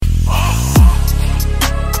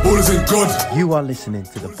Ballers in God. You are listening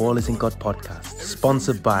to the Ballers in God podcast,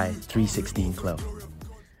 sponsored by 316 Club.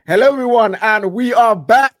 Hello, everyone, and we are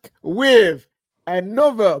back with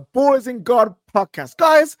another Ballers in God podcast.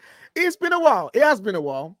 Guys, it's been a while. It has been a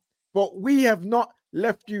while, but we have not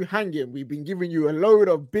left you hanging. We've been giving you a load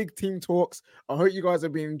of big team talks. I hope you guys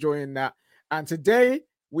have been enjoying that. And today,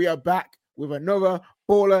 we are back with another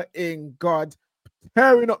Baller in God,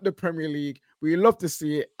 tearing up the Premier League. We love to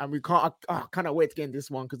see it, and I cannot wait to get in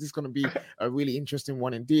this one because this is going to be a really interesting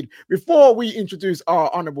one indeed. Before we introduce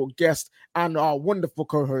our honorable guest and our wonderful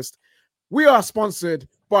co-host, we are sponsored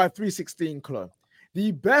by 316 Club,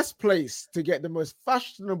 the best place to get the most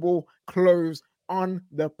fashionable clothes on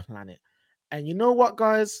the planet. And you know what,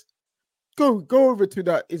 guys? Go over to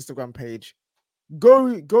that Instagram page.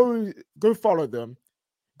 Go follow them.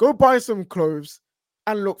 Go buy some clothes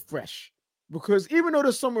and look fresh. Because even though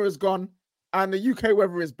the summer is gone and the UK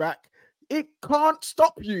weather is back, it can't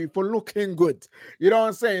stop you from looking good. You know what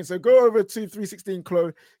I'm saying? So go over to 316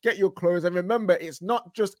 Clothes, get your clothes. And remember, it's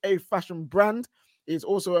not just a fashion brand. It's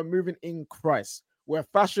also a movement in Christ, where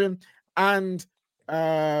fashion and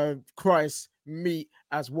Christ meet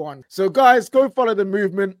as one. So guys, go follow the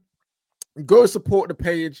movement, go support the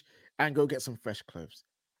page, and go get some fresh clothes.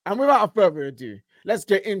 And without further ado, let's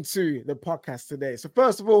get into the podcast today. So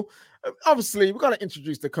first of all, obviously, we've got to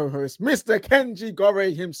introduce the co-host, Mr. Kenji Gore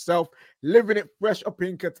himself, living it fresh up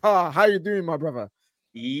in Qatar. How you doing, my brother?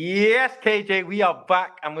 Yes, KJ, we are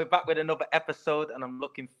back, and we're back with another episode, and I'm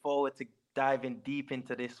looking forward to diving deep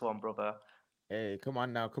into this one, brother. Hey, come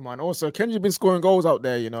on now, come on. Also, Kenji been scoring goals out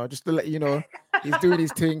there, just to let you know, he's doing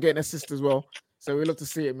his thing, getting assists as well. So we love to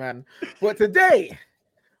see it, man. But today,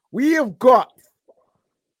 we have got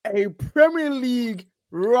a Premier League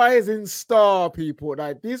rising star, people.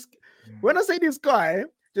 Like this, when I say this guy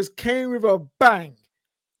just came with a bang,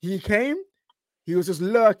 he was just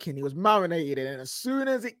lurking, he was marinated, and as soon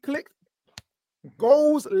as it clicked,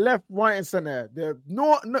 goals left, right, and center. The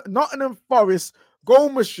Nottingham Forrest goal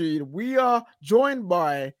machine. We are joined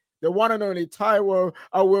by the one and only Taiwo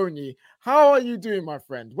Awoniyi. How are you doing, my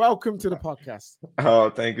friend? Welcome to the podcast.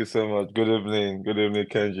 Oh, thank you so much. Good evening. Good evening,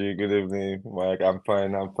 Kenji. Good evening, Mike. I'm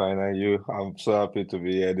fine. And you? I'm so happy to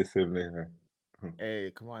be here this evening.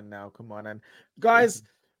 Hey, come on now. Come on. And guys,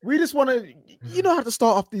 we just want to, you know how to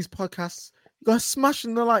start off these podcasts. You guys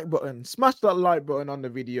smashing the like button. Smash that like button on the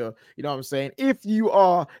video. You know what I'm saying? If you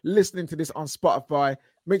are listening to this on Spotify,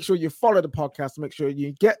 make sure you follow the podcast. Make sure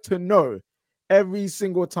you get to know every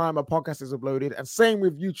single time a podcast is uploaded. And same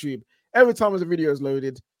with YouTube. Every time a video is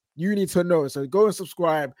loaded, you need to know. So go and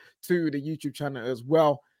subscribe to the YouTube channel as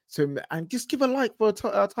well. And just give a like for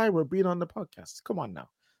Taiwo being on the podcast. Come on now.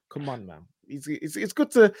 Come on, man. It's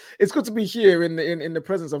good to be here in the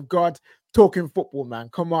presence of God talking football, man.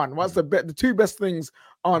 Come on. What's the two best things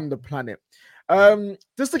on the planet?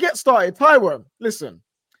 Just to get started, Taiwo, listen.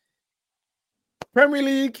 Premier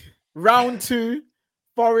League, round 2.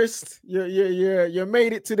 Forrest, you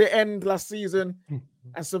made it to the end last season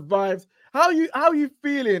and survived. How are you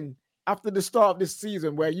feeling after the start of this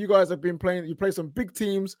season, where you guys have been playing? You play some big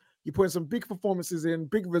teams, you put some big performances in,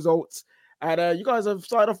 big results, and you guys have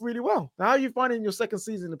started off really well. How are you finding your second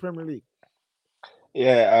season in the Premier League?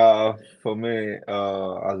 Yeah, for me,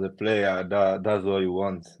 as a player, that's what you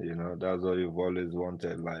want. That's what you've always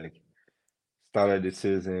wanted. Like, started the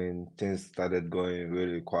season, things started going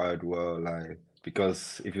really quite well. Like,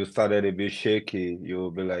 because if you started a bit shaky, you'll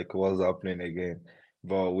be like, what's happening again?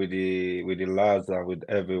 But with the lads and with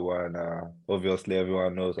everyone, obviously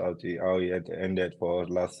everyone knows how it ended for us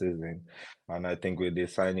last season. And I think with the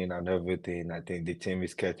signing and everything, I think the team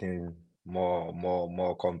is getting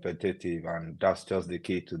more competitive, and that's just the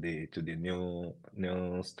key to the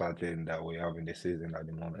new starting that we have in the season at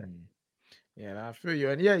the moment. Yeah, I feel you.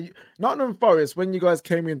 And yeah, Nottingham Forest, when you guys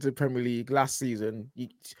came into the Premier League last season,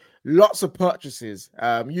 lots of purchases,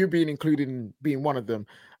 you being included in being one of them,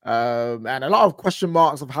 and a lot of question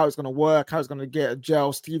marks of how it's going to work, how it's going to get a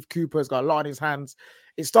gel. Steve Cooper's got a lot in his hands.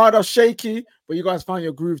 It started off shaky, but you guys found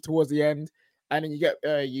your groove towards the end, and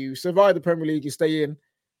then you survive the Premier League, you stay in,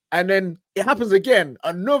 and then it happens again.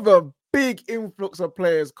 Another big influx of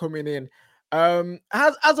players coming in.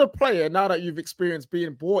 As a player, now that you've experienced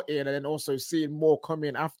being brought in and then also seeing more come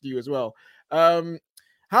in after you as well,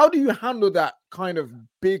 how do you handle that kind of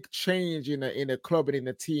big change in a club and in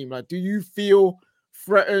a team? Like, do you feel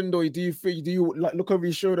threatened, or do you like look over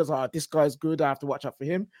your shoulders, this guy's good, I have to watch out for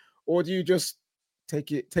him, or do you just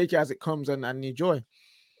take it as it comes and enjoy?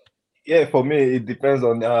 Yeah, for me, it depends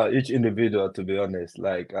on each individual, to be honest.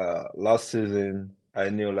 Like last season, I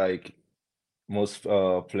knew like most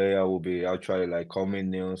player will be actually like coming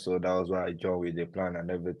new, so that was why I joined with the plan and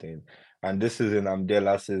everything. And this season I'm there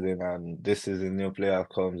last season, and this season new player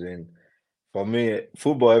comes in. For me,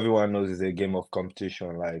 football, everyone knows is a game of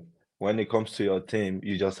competition. Like when it comes to your team,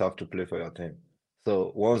 you just have to play for your team.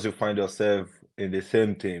 So once you find yourself in the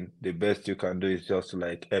same team, the best you can do is just to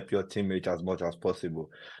like help your teammates as much as possible.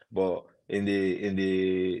 But in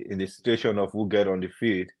the situation of who get on the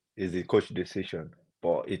field is the coach decision.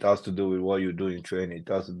 But it has to do with what you do in training. It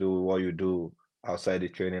has to do with what you do outside the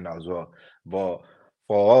training as well. But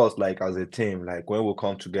for us, like as a team, like when we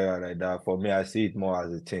come together like that, for me, I see it more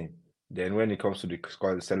as a team. Then when it comes to the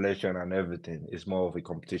squad selection and everything, it's more of a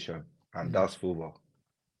competition, and that's football.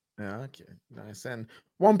 Yeah, okay, nice. And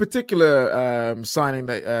one particular signing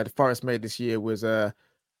that the Forest made this year was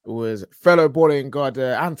fellow balling god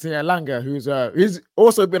Anthony Elanga, who's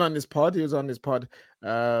also been on this pod. He was on this pod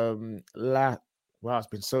wow, it's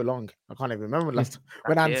been so long. I can't even remember last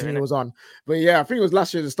when Anthony was on. But yeah, I think it was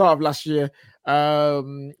last year, the start of last year,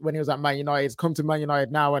 when he was at Man United. He's come to Man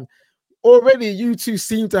United now, and already you two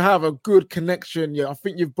seem to have a good connection. Yeah, I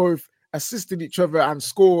think you've both assisted each other and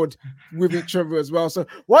scored with each other as well. So,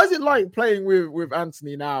 what is it like playing with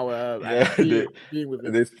Anthony now Yeah, and being with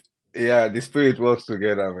him? the spirit works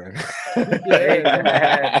together, man.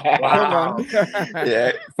 Yeah, Wow.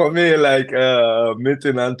 Yeah, for me, like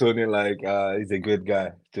meeting Anthony, like he's a great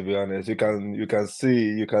guy. To be honest, you can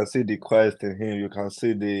see the Christ in him. You can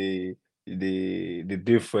see the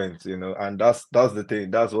difference, and that's the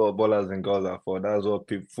thing. That's what ballers in God are for. That's what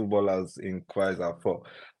footballers in Christ are for.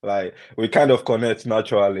 Like we kind of connect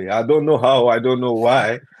naturally. I don't know how. I don't know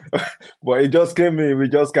why. But it just came in. We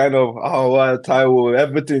just kind of, oh, wow, Taiwo,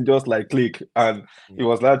 everything just like click. And he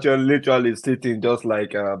was literally sitting just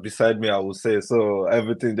like beside me, I would say. So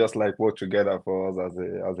everything just like worked together for us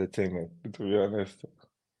as a team, to be honest.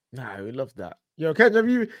 Nah, we love that. Yo, Ken,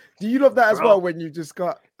 do you love that as well when you just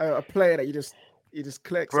got a player that you just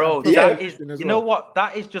clicks? Bro, and that is, as you well. know what?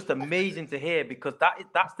 That is just amazing to hear, because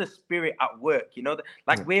that's the spirit at work.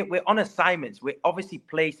 Like we're on assignments. We're obviously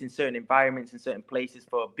placed in certain environments, in certain places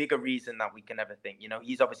for a bigger reason that we can ever think.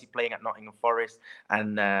 He's obviously playing at Nottingham Forest,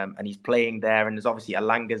 and he's playing there. And there's obviously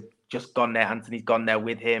Alanga's just gone there. Anthony's gone there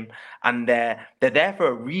with him, and they're there for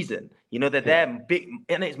a reason. They're there big,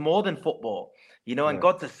 and it's more than football. And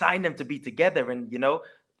God's assigned them to be together, and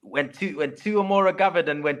when two or more are gathered,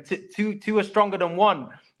 and when two are stronger than one,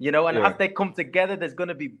 and as they come together, there's going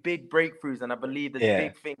to be big breakthroughs, and I believe there's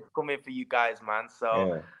big things coming for you guys, man.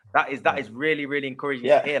 So that is really, really encouraging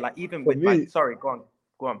to hear. Like even with sorry, go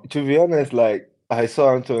on. To be honest, like I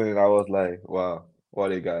saw Anthony and I was like, wow,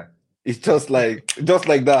 what a guy. It's just like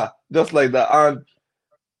that. Just like that. And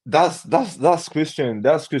that's Christian.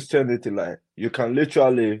 That's Christianity. Like you can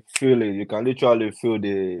literally feel it. You can literally feel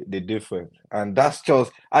the difference. And that's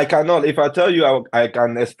just I cannot. If I tell you, I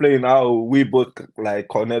can explain how we both like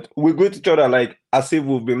connect. We greet each other like as if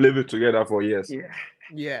we've been living together for years.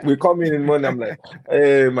 Yeah. We come in morning. I'm like,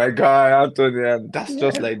 hey, my guy Anthony, and that's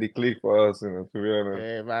just like the click for us. To be honest.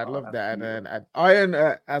 Yeah, man, I love that. And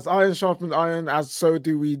iron, as iron sharpens iron, as so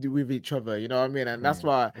do we do with each other. You know what I mean? And that's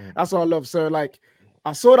what I love. So like,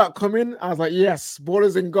 I saw that coming. I was like, yes,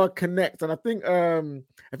 ballers in God connect. And I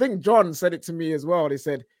think John said it to me as well. They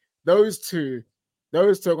said those two are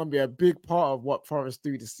going to be a big part of what Forest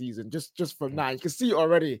do this season. Just from now, you can see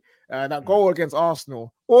already that goal against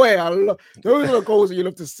Arsenal. Oh yeah, those are the goals that you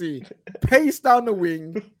love to see. Pace down the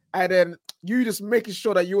wing, and then you just making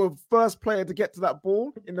sure that you were first player to get to that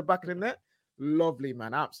ball in the back of the net. Lovely,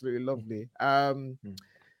 man. Absolutely lovely.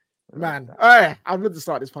 Man, all right, I'd love to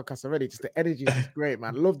start this podcast already. Just the energy is great,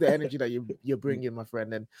 man. Love the energy that you're bringing, my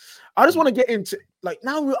friend. And I just want to get into I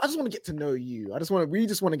just want to get to know you. We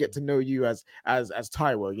just want to get to know you as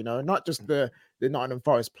Taiwo. Not just the Nottingham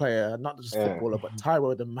Forest player, not just footballer, but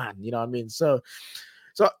Taiwo the man. You know what I mean? So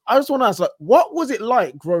I just want to ask, like, what was it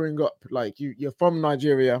like growing up? Like you're from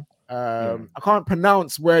Nigeria. I can't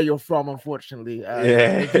pronounce where you're from, unfortunately.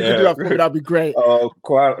 If you could do that for me, that'd be great.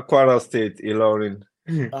 Kwara State, Ilorin.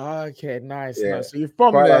 Okay, nice. So you're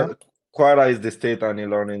from there. Kwara is the state, and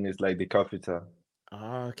Ilorin is like the capital.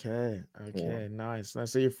 Okay, nice.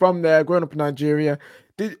 So you're from there, growing up in Nigeria.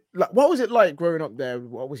 What was it like growing up there?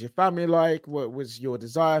 What was your family like? What was your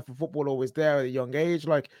desire for football always there at a young age?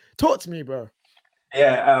 Like, talk to me, bro.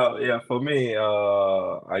 Yeah. For me,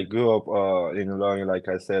 I grew up in Ilorin, like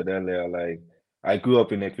I said earlier. Like I grew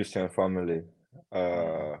up in a Christian family.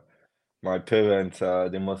 My parents are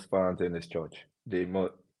the most parents in this church.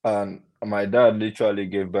 And my dad literally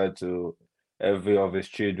gave birth to every of his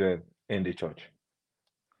children in the church.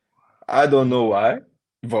 I don't know why.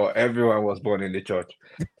 but everyone was born in the church.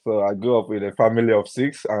 So I grew up with a family of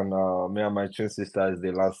six, and me and my twin sister is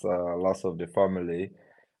the last of the family.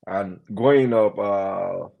 And growing up,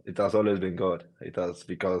 it has always been God. It has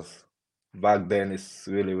because back then it's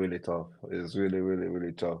really tough. It's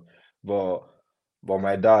really tough. But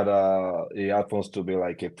my dad, he happens to be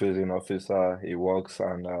like a prison officer. He works,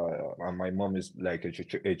 and my mom is like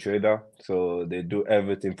a trader. So they do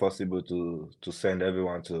everything possible to send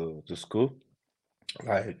everyone to school.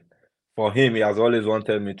 Like for him, he has always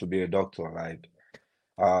wanted me to be a doctor. Like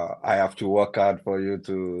I have to work hard for you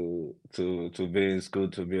to be in school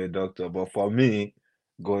to be a doctor. But for me,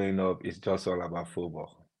 growing up, it's just all about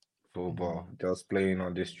football. Football, just playing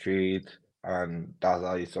on the street, and that's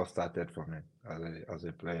how it just started for me as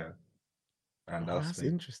a player. And Oh, that's that's me.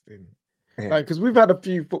 interesting. Yeah. Like, because we've had a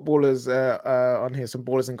few footballers on here, some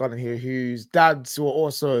ballers and gun in here whose dads were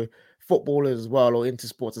also footballers as well or into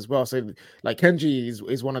sports as well. So, like Kenji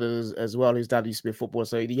is one of those as well, whose dad used to be a footballer.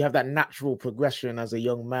 So you have that natural progression as a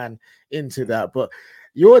young man into that. But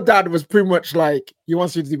your dad was pretty much like he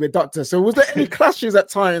wants you to be a doctor. So was there any clashes at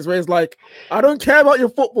times where it's like, I don't care about your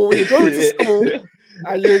football, you're going to school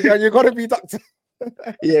and you got to be doctor?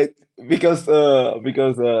 Yeah, because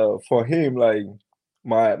for him, like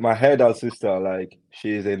my elder sister, like she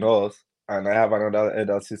is a nurse, and I have another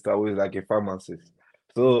elder sister who is like a pharmacist.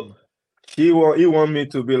 So he want me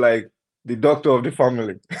to be like the doctor of the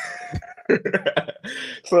family.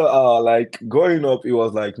 So like growing up, it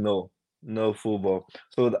was like no football.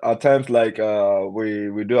 So at times like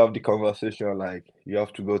we do have the conversation like you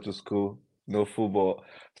have to go to school, no football.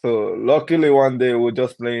 So luckily one day we're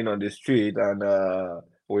just playing on the street and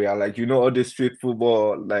we are like, all the street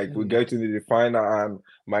football, like we get into the final and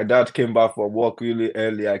my dad came back from work really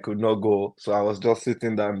early. I could not go. So I was just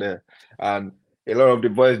sitting down there and a lot of the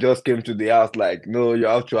boys just came to the house like, no, you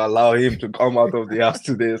have to allow him to come out of the house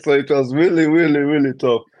today. So it was really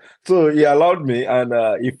tough. So he allowed me and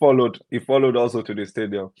he followed. He followed also to the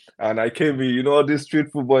stadium. And I came in, this street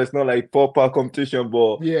football is not like proper competition,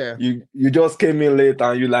 but Yeah. you just came in late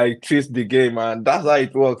and you like twist the game and that's how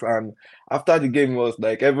it works. And after the game was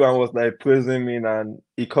like everyone was like praising me and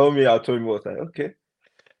he called me out, told me was like, okay,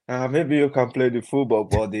 maybe you can play the football,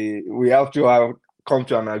 but we have to have come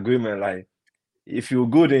to an agreement like if you're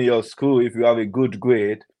good in your school, if you have a good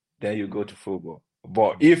grade, then you go to football.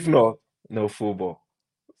 But if not, no football.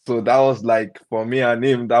 So that was like for me and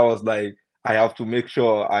him, that was like I have to make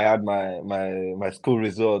sure I had my school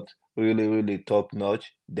result really top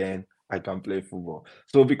notch, then I can play football.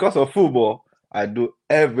 So because of football, I do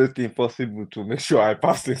everything possible to make sure I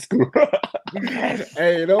pass in school. Yes.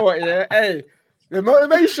 Hey, you know what? Yeah. Hey, the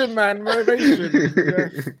motivation, man. Motivation. Yeah.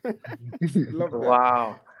 Love that.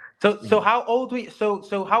 Wow. So how old were you?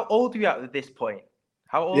 So how old were you at this point?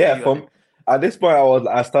 How old were Yeah, you at this? from at this point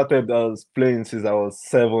I started playing since I was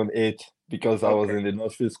 7, 8 because I was Okay. in the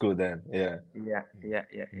nursery school then. Yeah. Yeah.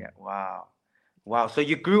 Wow. Wow. So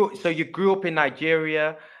you grew up in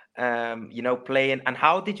Nigeria, playing. And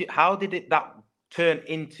how did that turn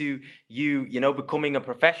into you, becoming a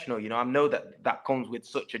professional? I know that comes with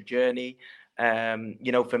such a journey.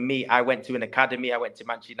 For me, I went to an academy. I went to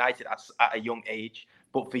Manchester United at a young age.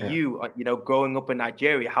 But for Yeah. you, growing up in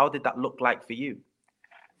Nigeria, how did that look like for you?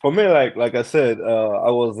 For me, like I said,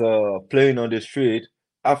 I was playing on the street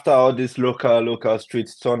after all this local street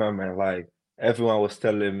tournament. Like everyone was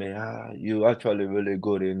telling me, you actually really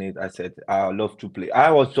good in it. I said, I love to play.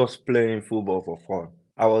 I was just playing football for fun.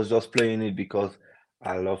 I was just playing it because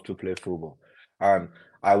I love to play football. And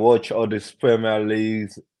I watch all these Premier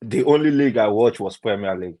Leagues. The only league I watch was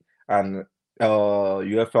Premier League. And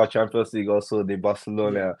UEFA Champions League, also the Yeah.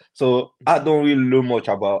 Barcelona. So I don't really know much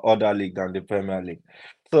about other league than the Premier League.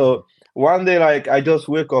 So one day, like I just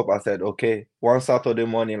wake up, I said, okay, one Saturday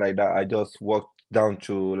morning like that, I just walked down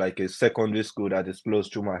to like a secondary school that is close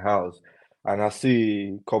to my house. And I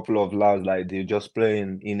see a couple of lads like they just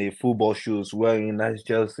playing in a football shoes, wearing nice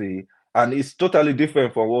jersey. And it's totally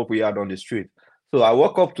different from what we had on the street. So I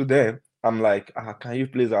walk up to them. I'm like, can you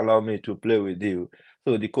please allow me to play with you?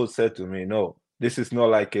 So the coach said to me, no, this is not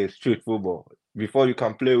like a street football. Before you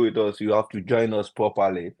can play with us, you have to join us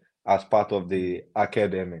properly as part of the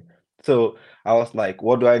academy. So I was like,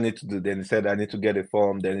 what do I need to do? Then he said I need to get a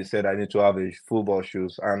form. Then he said I need to have a football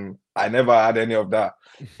shoes. And I never had any of that.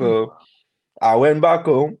 So I went back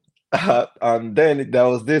home and then there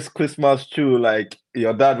was this Christmas shoe like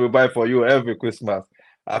your dad will buy for you every Christmas.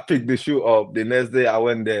 I picked the shoe up. The next day I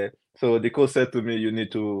went there. So the coach said to me, you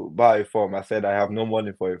need to buy a form. I said, I have no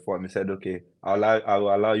money for a form. He said, okay, I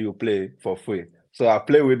will allow you play for free. So I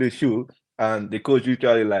play with the shoe and the coach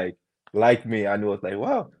usually like me and he was like,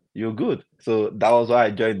 wow, you're good. So that was why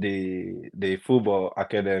I joined the football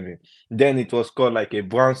academy. Then it was called like a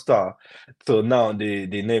Brown Star. So now the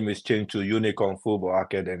name is changed to Unicorn Football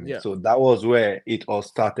Academy. Yeah. So that was where it all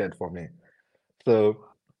started for me. So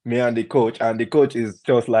me and the coach is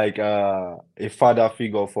just like a father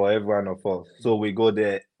figure for every one of us. So we go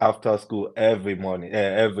there after school every morning,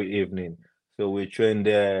 every evening. So we train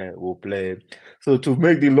there, we play. So to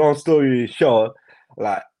make the long story short,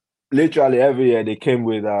 like literally every year they came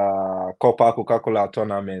with a Coca-Cola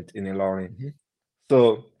tournament in Ilorin. Mhm.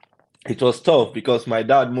 So it was tough because my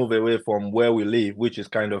dad moved away from where we live, which is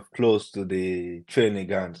kind of close to the training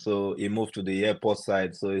ground. So he moved to the airport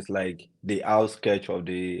side. So it's like the outskirts of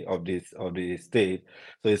the state.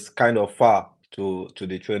 So it's kind of far to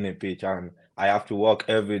the training pitch, and I have to walk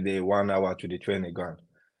every day 1 hour to the training ground.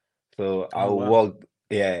 So Oh wow.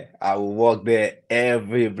 I will walk there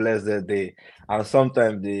every blessed day. And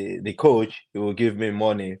sometimes the coach he will give me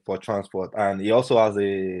money for transport. And he also has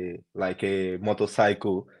a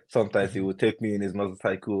motorcycle. Sometimes he Mhm. will take me in his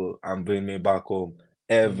motorcycle and bring me back home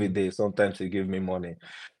every Mhm. day. Sometimes he give me money.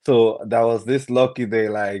 So that was this lucky day,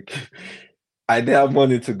 like I didn't have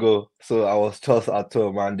money to go, so I was just at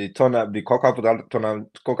home. And the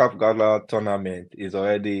Coca-Cola tournament is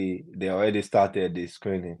already they already started the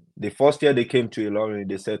screening. The first year they came to Ilorin,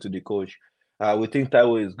 they said to the coach, "We think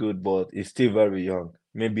Taiwo is good, but he's still very young.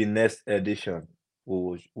 Maybe next edition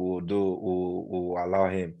we will allow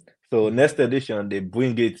him." So Mhm. next edition they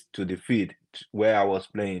bring it to the field where I was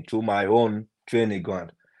playing to my own training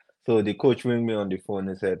ground. So the coach rang me on the phone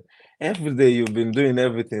and said, every day you've been doing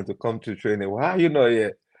everything to come to training. Why are you not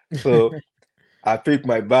here? So I picked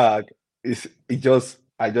my bag. I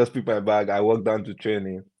just picked my bag. I walked down to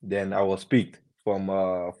training. Then I was picked from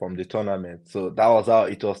the tournament. So that was how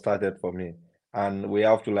it was started for me. And we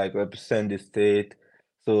have to like represent the state.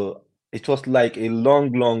 So it was like a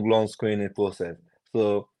long, long, long screening process.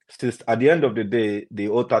 So still, at the end of the day, the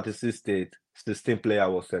O36 state 16 player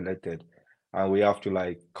was selected. And we have to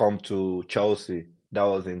like come to Chelsea. That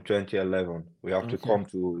was in 2011. We have to Okay. come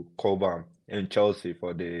to Cobham in Chelsea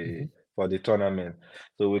Mhm. for the tournament.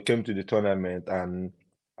 So we came to the tournament and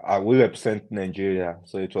we represent Nigeria.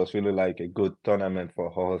 So it was really like a good tournament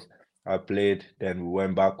for us. I played, then we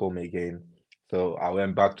went back home again. So I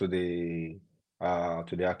went back to the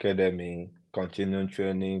academy, continuing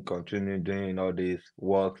training, continuing doing all this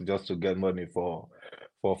work just to get money for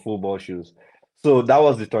football shoes. So that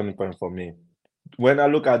was the turning point for me. When I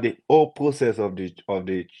look at the whole process of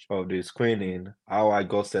the screening, how I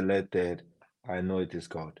got selected, I know it is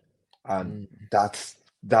God, and Mm.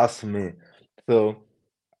 that's me. So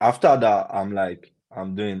after that, I'm like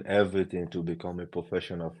I'm doing everything to become a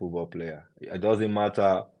professional football player. It doesn't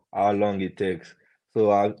matter how long it takes.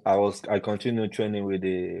 So I continued training with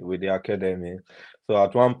the academy. So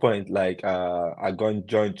at one point, like I got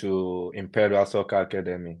joined to Imperial Soccer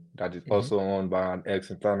Academy that is Mhm. also owned by an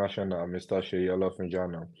ex-international, Mr. Sheyi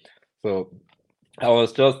Olofinjana. So I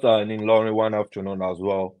was just in Lorry one afternoon as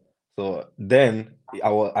well. So then I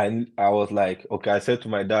was like, okay, I said to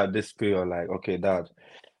my dad this period, like, okay, dad,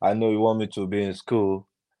 I know you want me to be in school,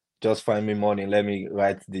 just find me money, let me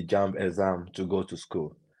write the JAMB exam to go to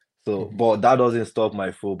school. So, Mhm. but that doesn't stop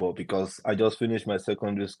my football because I just finished my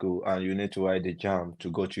secondary school and you need to write the JAMB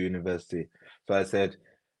to go to university. So I said,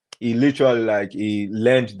 he literally like he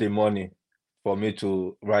lent the money for me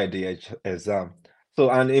to write the exam.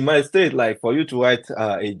 So and in my state, like for you to write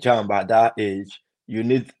a jam at that age, you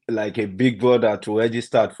need like a big brother to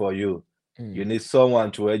register for you. You Mm. need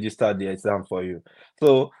someone to register the exam for you.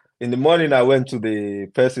 So in the morning, I went to the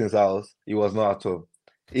person's house. He was not at home.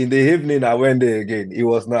 In the evening, I went there again. He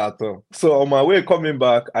was not at home. So on my way coming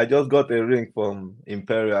back, I just got a ring from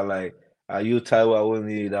Imperial, like, are you Taiwo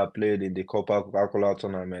Awoniyi that played in the Coca-Cola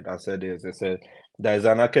tournament? I said yes. They said there is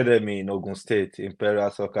an academy in Ogun State, Imperial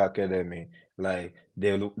Soccer Academy. Like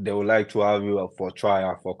they would like to have you for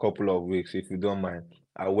trial for a couple of weeks if you don't mind.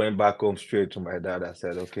 I went back home straight to my dad. I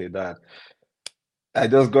said, okay, dad, I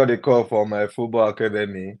just got a call from my football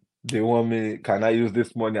academy. They want me, can I use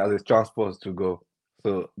this money as a transport to go?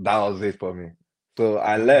 So that was it for me. So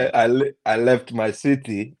Wow. I left my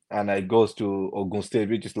city and I goes to Ogun State,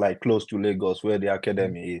 which is like close to Lagos, where the Mhm.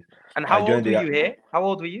 academy is. And I how joined old were the. you here? How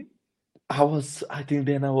old were you? I think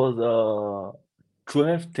then I was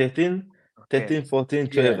 12, 13, Okay. 13, 14,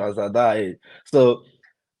 12. Yeah. I was at that age. So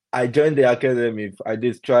I joined the academy. I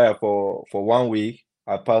did trial for 1 week.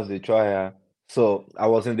 I passed the trial. So I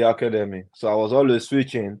was in the academy. So I was always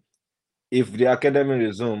switching. If the academy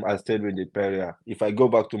resume, I stayed with the Peria. If I go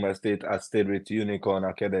back to my state, I stayed with Unicorn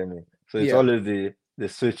Academy. So it's Yeah. always the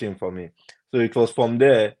switching for me. So it was from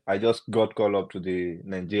there I just got called up to the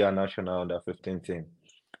Nigeria national under 15 team.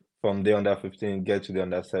 From the under 15, get to the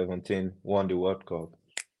under 17, won the World Cup,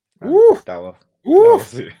 and Woo! that was Woo!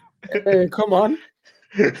 it. Hey, come on.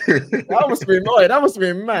 That must be annoying. That must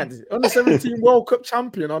be mad. On the 17 World Cup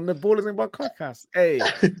champion on the Ballers in Bar podcast. Hey,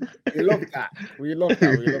 we love that. We love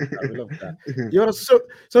that. We love that. We love that. You're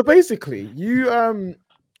so basically you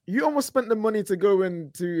almost spent the money to go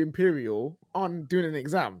into Imperial on doing an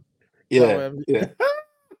exam. Yeah, So yeah.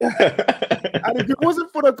 and if it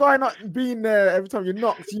wasn't for the guy not being there every time you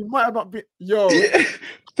knocked, you might have not been yo,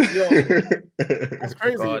 that's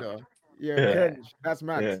crazy, God. you know. Yeah, Yeah. Kenj, that's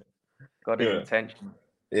mad. Yeah. Got the Yeah. intention.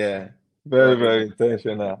 Yeah, very, God, very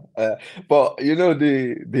intentional. But you know,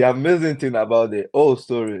 the amazing thing about the whole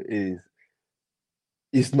story is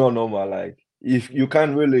it's not normal. Like, if you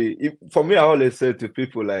can't really, for me, I always say to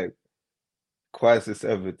people, like, Christ is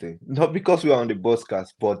everything. Not because we are on the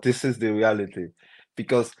podcast, but this is the reality.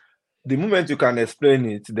 Because the moment you can explain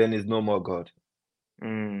it, then it's no more God.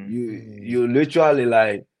 You literally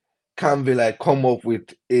like can't be like come up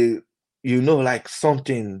with a like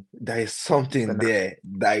something, there is something there,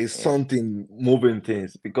 there is something moving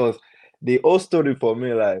things. Because the whole story for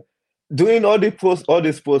me, like doing all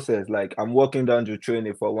this process, like I'm walking down to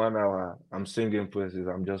training for 1 hour, I'm singing praises,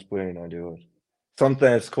 I'm just praying on the road,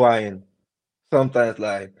 sometimes crying, sometimes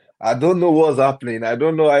like I don't know what's happening, I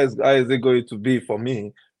don't know how is it going to be for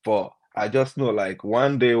me, but I just know like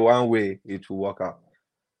one day, one way it will work out.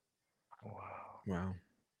 Wow.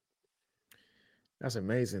 That's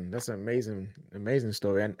amazing. That's an amazing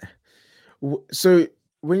story. And so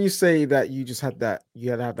when you say that you just had that,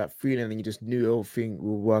 you had to have that feeling and you just knew everything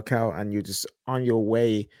will work out and you're just on your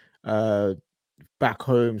way back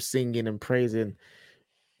home singing and praising,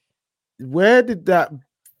 where did that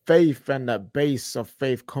faith and that base of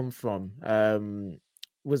faith come from?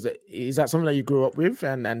 Is that something that you grew up with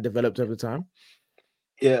and developed over time?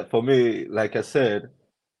 Yeah, for me, like I said,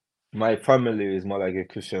 my family is more like a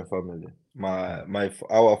Christian family.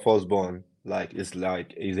 Our firstborn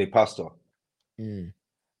is a pastor, Mm.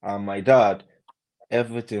 and my dad,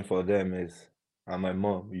 everything for them is, and my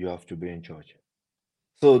mom, you have to be in church.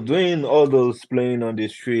 So doing all those playing on the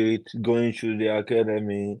street, going through the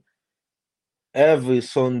academy, every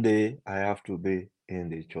Sunday I have to be in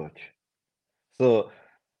the church. So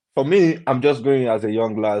for me, I'm just going as a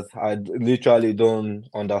young lad. I literally don't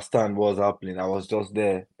understand what's happening. I was just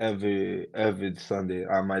there every Sunday,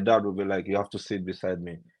 and my dad would be like, "You have to sit beside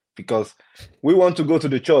me," because we want to go to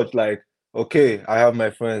the church. Like, okay, I have my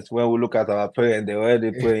friends. When we look at our parents, they're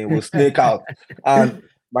already praying. We'll sneak out, and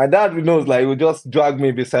my dad knows, like, he would just drag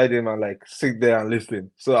me beside him and like sit there and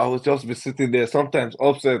listen. So I would just be sitting there, sometimes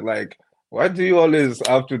upset, like, why do you always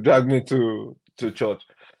have to drag me to church?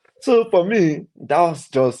 So for me, that was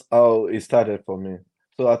just how it started for me.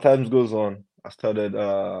 So as time goes on, I started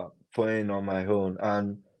praying on my own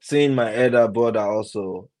and seeing my elder brother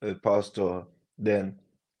also a pastor. Then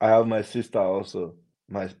I have my sister also.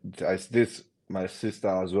 My sister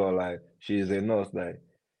as well. Like she is a nurse. Like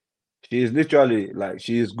she is literally like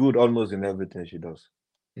she is good almost in everything she does.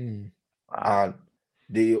 Mm. wow. And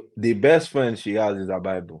the best friend she has is a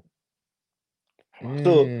Bible.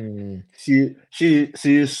 So Mm. she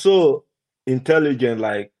is so intelligent,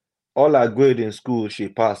 like all her grade in school, she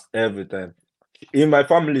passed every time. In my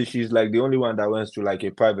family, she's like the only one that went to like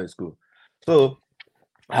a private school. So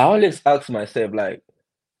I always ask myself, like,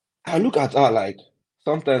 I look at her, like,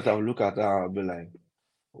 sometimes I'll look at her and I'll be like,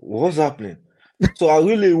 what's happening? So I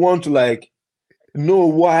really want to like know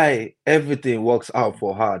why everything works out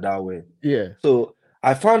for her that way. Yeah. So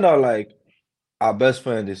I found out like our best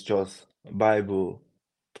friend is just Bible,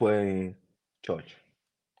 praying, church.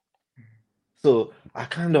 So I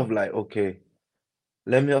kind of like, okay,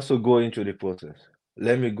 let me also go into the process.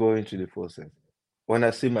 Let me go into the process. When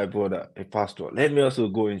I see my brother, a pastor, let me also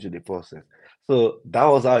go into the process. So that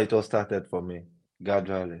was how it all started for me,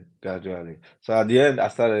 gradually, gradually. So at the end, I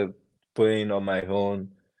started praying on my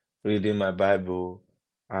own, reading my Bible,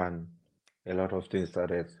 and a lot of things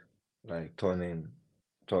started like turning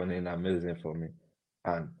amazing for me.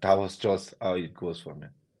 And that was just how it goes for me.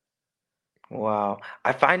 Wow.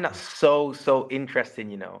 I find that so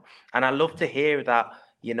interesting, and I love to hear that,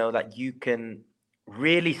 that you can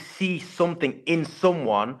really see something in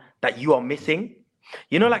someone that you are missing.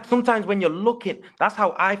 Like sometimes when you're looking, that's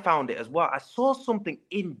how I found it as well. I saw something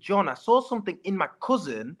in John, I saw something in my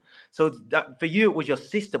cousin. So that for you, it was your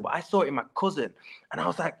sister, but I saw it in my cousin. And I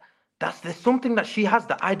was like, there's something that she has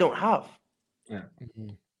that I don't have. Yeah.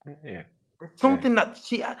 Mhm. Yeah. something that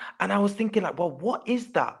she, and I was thinking like, well, what is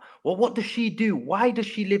that? Well, what does she do? Why does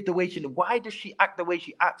she live the way she lives? Why does she act the way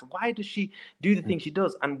she acts? Why does she do the things she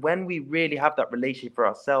does? And when we really have that relationship for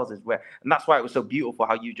ourselves is where, and that's why it was so beautiful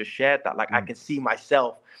how you just shared that. Like I can see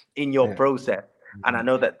myself in your process. And I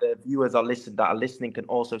know that the viewers are listening can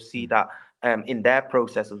also see that in their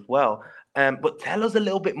process as well. But tell us a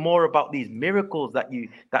little bit more about these miracles that you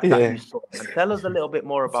saw, and tell us a little bit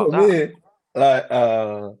more about For that. me, like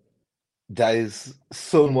there is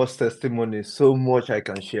so much testimony, so much I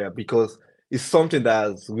can share because it's something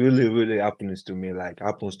that's really, really happens to me, like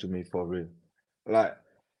happens to me for real. Like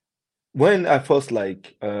when I first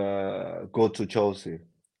go to Chelsea,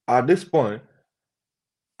 at this point,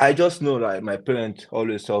 I just know like my parents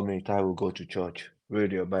always tell me I will go to church,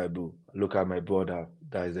 read your Bible, look at my brother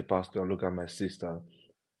that is a pastor, look at my sister.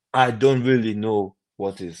 I don't really know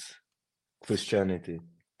what is Christianity.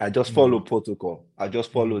 I just follow protocol. I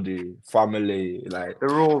just follow the family, like The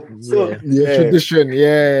rules. so. The Yeah, tradition.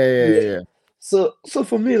 yeah. Yeah. So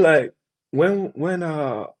for me, like when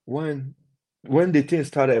the thing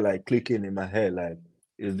started like clicking in my head, like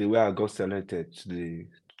is the way I got selected to the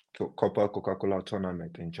Coca-Cola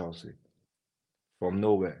tournament in Chelsea from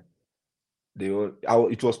nowhere.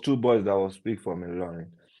 It was two boys that was big for me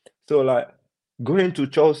learning. So like going to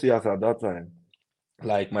Chelsea as at that time,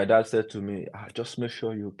 like my dad said to me, just make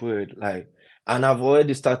sure you pray. Like, and I've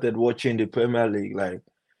already started watching the Premier League. Like,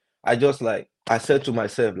 I said to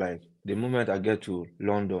myself, like, the moment I get to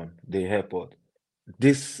London, the airport,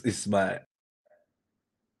 this is my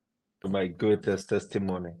greatest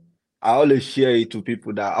testimony. I always share it to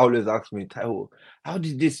people that always ask me, Taiwo, how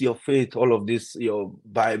did this, your faith, all of this, your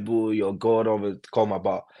Bible, your God, all of it come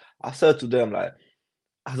about? I said to them, like,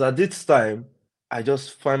 as at this time, I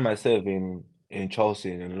just find myself in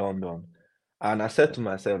Chelsea, in London. And I said to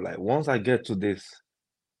myself, like, once I get to this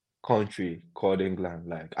country called England,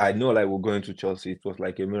 like, I know, like, we're going to Chelsea. It was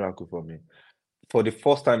like a miracle for me. For the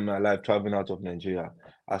first time in my life traveling out of Nigeria,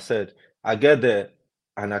 I said, I get there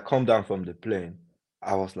and I come down from the plane.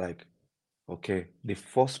 I was like, okay, the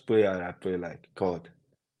first prayer I pray, like, God,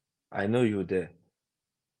 I know you're there.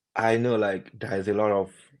 I know, like, there's a lot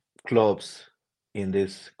of clubs in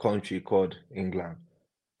this country called England.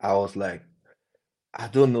 I was like, I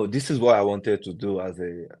don't know. This is what I wanted to do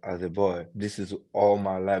as a boy. This is all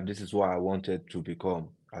my life. This is what I wanted to become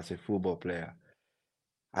as a football player.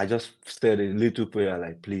 I just said a little prayer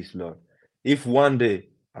like, please, Lord, if one day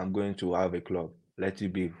I'm going to have a club, let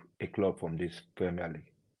it be a club from this Premier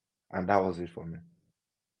League. And that was it for me.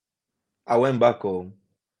 I went back home.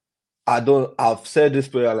 I've said this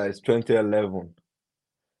prayer like it's 2011.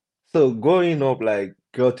 So going up, like,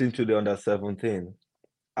 got into the under 17,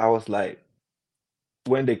 I was like,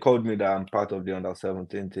 when they called me that I'm part of the under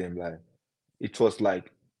 17 team, like, it was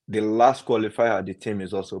like the last qualifier the team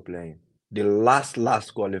is also playing. The last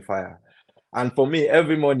qualifier. And for me,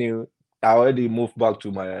 every morning I already moved back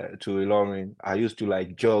to Ilorin. I used to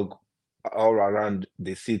like jog all around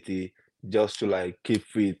the city just to like keep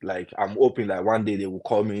fit. Like I'm hoping that one day they will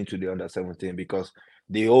call me into the under 17 because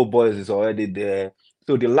the old boys is already there.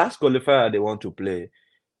 So the last qualifier they want to play,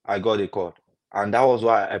 I got a call. And that was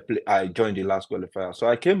why I joined the last qualifier. So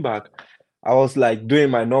I came back. I was like doing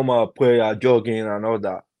my normal prayer, jogging and all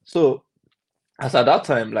that. So as at that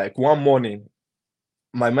time, like one morning,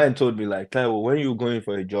 my mind told me like, Taiwo, when you going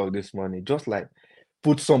for a jog this morning, just like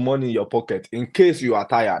put some money in your pocket in case you are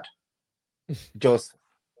tired. Just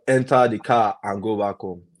enter the car and go back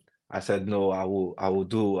home. I said, no, I will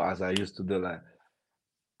do as I used to do. Like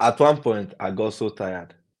at one point, I got so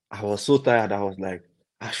tired. I was so tired. I was like,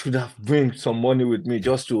 I should have bring some money with me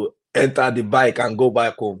just to enter the bike and go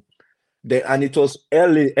back home. And it was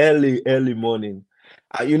early morning.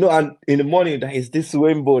 And in the morning there is this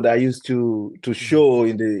rainbow that used to show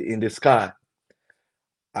in the sky.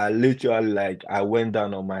 I literally like I went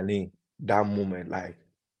down on my knee that moment, like,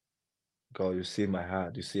 God, you see my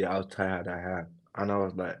heart, you see how tired I am. And I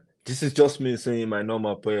was like, this is just me saying my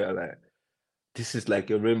normal prayer, like this is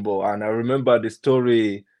like a rainbow. And I remember the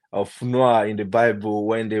story of Noah in the Bible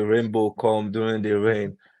when the rainbow come during the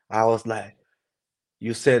rain. I was like,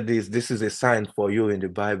 you said this is a sign for you in the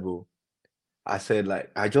Bible. I said,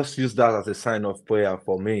 like, I just used that as a sign of prayer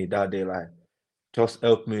for me that day, like, just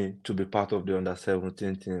help me to be part of the under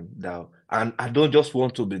 17 team now. And I don't just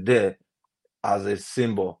want to be there as a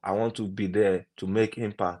symbol. I want to be there to make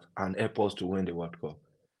impact and help us to win the World Cup.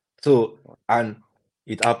 So, and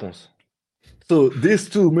it happens. So these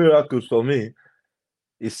two miracles for me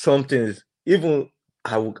is something even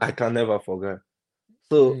I can never forget.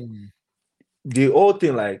 So the whole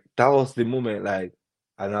thing, like, that was the moment, like,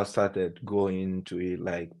 I started going into it,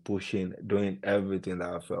 like pushing, doing everything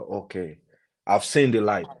that I felt okay. I've seen the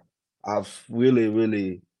light. I've really,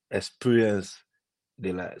 really experienced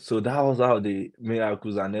the light. So that was how the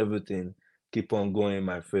miracles and everything keep on going in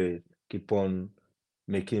my faith, keep on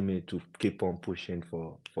making me to keep on pushing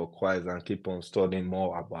for Christ and keep on studying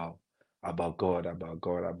more about God, about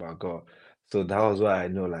God, about God. So that was why I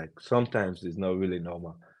know like sometimes it's not really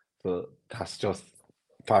normal. So that's just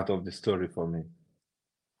part of the story for me.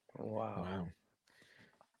 Wow. Wow.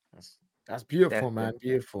 That's that's beautiful, man. Definitely.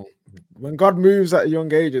 Beautiful. When God moves at a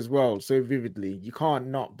young age as well, so vividly, you can't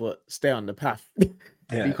not but stay on the path. You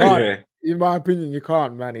Yeah, can't, yeah. in my opinion, you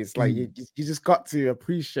can't, man. It's like Mm, you just got to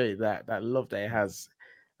appreciate that love that it has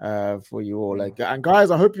for you all. mm. Like, and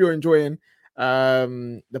guys, I hope you're enjoying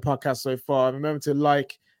the podcast so far. Remember to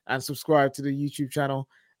like and subscribe to the YouTube channel.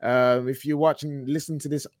 If you're watching, listen to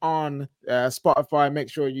this on Spotify, make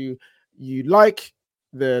sure you like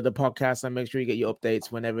the podcast and make sure you get your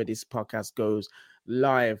updates whenever this podcast goes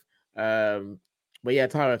live. But yeah,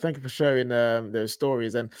 Tyra, thank you for sharing those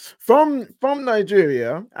stories. And from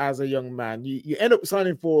Nigeria as a young man, you end up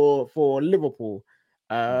signing for Liverpool.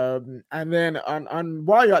 And then on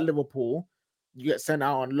while you're at Liverpool, you get sent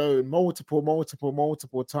out on loan multiple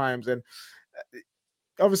times. And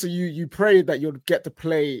obviously you prayed that you'd get to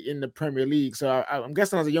play in the Premier League. So I'm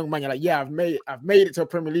guessing as a young man, you're like, yeah, I've made it to a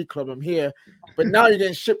Premier League club. I'm here, but now you're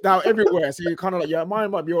getting shipped out everywhere. So you're kind of like your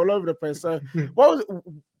mind might be all over the place. So what was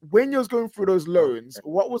when you was going through those loans?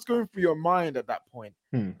 What was going through your mind at that point?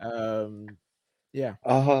 Hmm. Yeah.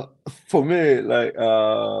 Uh, for me, like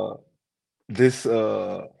this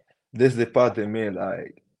this the part in me,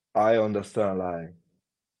 like I understand like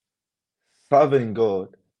serving God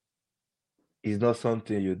is not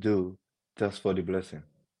something you do just for the blessing.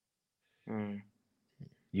 Mm.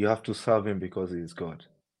 You have to serve him because he is God.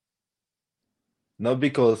 Not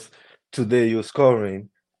because today you're scoring,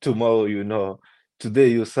 tomorrow you know, today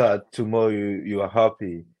you're sad, tomorrow you are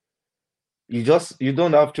happy. You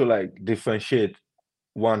don't have to like differentiate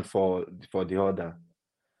one for the other.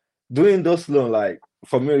 Doing those loan, like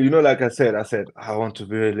for me, like I said, I want to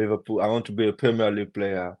be a Liverpool, I want to be a Premier League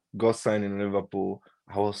player. Got signed in Liverpool.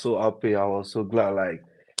 I was so happy, I was so glad, like,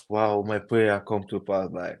 wow, my prayer come to pass.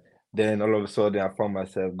 Like, then all of a sudden, I found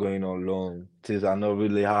myself going on loan. Things are not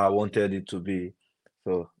really how I wanted it to be.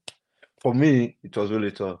 So for me, it was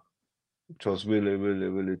really tough. It was really, really,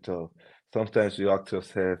 really tough. Sometimes you ask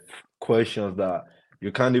yourself questions that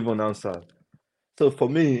you can't even answer. So for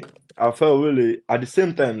me, I felt really, at the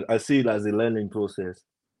same time, I see it as a learning process.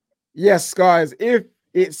 Yes, guys. If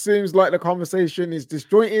it seems like the conversation is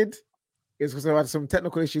disjointed, it's because I had some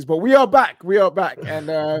technical issues, but we are back. We are back, and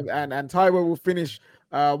Taiwo will finish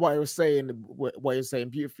what he was saying, what he was saying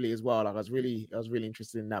beautifully as well. Like I was really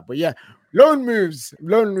interested in that. But yeah, loan moves,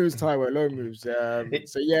 Taiwo, loan moves.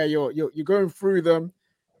 So yeah, you're going through them.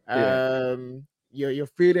 Yeah, You're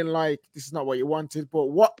feeling like this is not what you wanted, but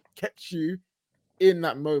what kept you in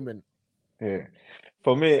that moment? yeah.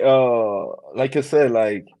 For me, like I said,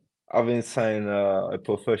 like having signed a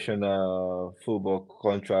professional football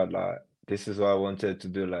contract, like this is what I wanted to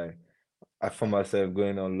do. Like I found myself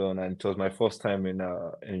going on loan, and it was my first time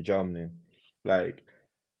in Germany. Like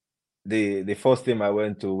the first team I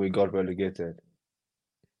went to, we got relegated.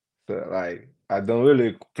 So like I don't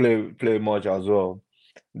really play much as well.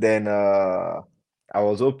 Then I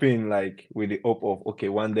was hoping like with the hope of okay,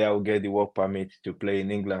 one day I'll get the work permit to play in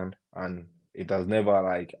England, and it has never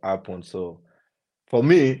like happened. So for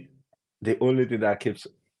me, the only thing that keeps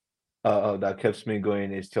me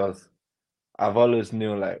going is just I've always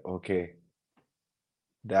knew like okay,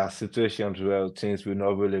 there are situations where things will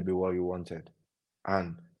not really be what you wanted,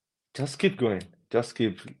 and just keep going, just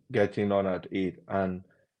keep getting on at it, and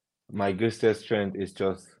my greatest strength is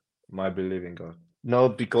just my belief in God.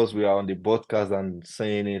 Not because we are on the podcast and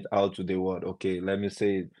saying it out to the world. Okay, let me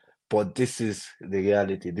say it. But this is the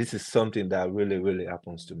reality. This is something that really, really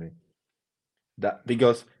happens to me. That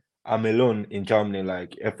because I'm alone in Germany,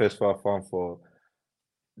 like FS4 for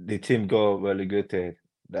the team got relegated.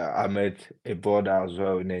 That I met a brother as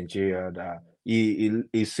well in Nigeria that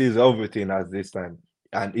he sees everything as this time.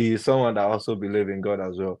 And he is someone that also believes in God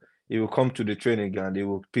as well. He will come to the training ground, he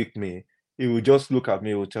will pick me, he will just look at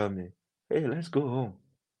me, he will tell me, hey, let's go home.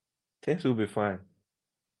 Things will be fine.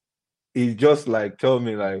 He just like tell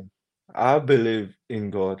me like I believe in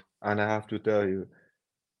God and I have to tell you,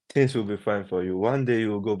 things will be fine for you. One day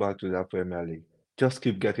you will go back to that Premier League. Just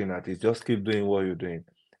keep getting at it. Just keep doing what you're doing.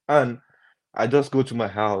 And I just go to my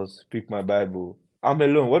house, pick my Bible. I'm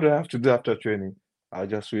alone. What do I have to do after training? I'll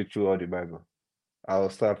just read through all the Bible. I'll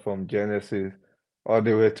start from Genesis all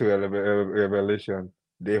the way to Revelation.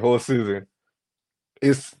 the whole season.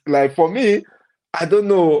 It's like for me, I don't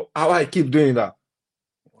know how I keep doing that.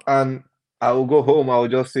 And I will go home, I will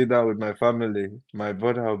just sit down with my family. My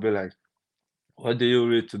brother will be like, "What do you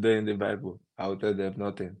read today in the Bible?" I will tell them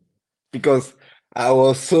nothing. Because I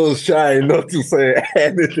was so shy not to say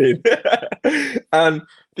anything. And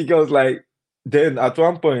because like then at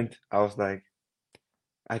one point I was like,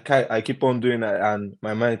 I keep on doing that, and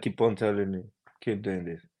my mind keep on telling me, keep doing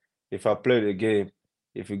this. If I play the game,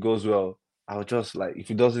 if it goes well, I'll just like if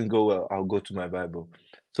it doesn't go well, I'll go to my Bible.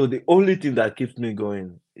 So the only thing that keeps me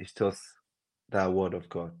going is just that word of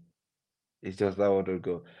God. It's just that word of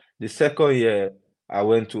God. The second year I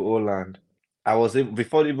went to Holland.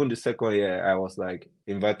 Before even the second year, I was like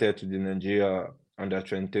invited to the Nigeria under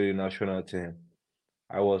 23 national team.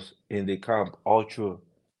 I was in the camp all through,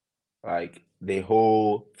 like the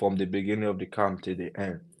whole from the beginning of the camp to the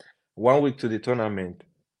end. 1 week to the tournament,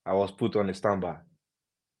 I was put on a standby.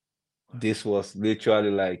 This was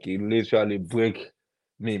literally like it literally break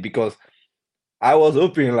me because I was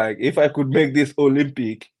hoping like if I could make this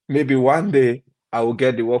Olympic, maybe one day I will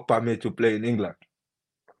get the work permit to play in England.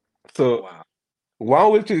 So Wow.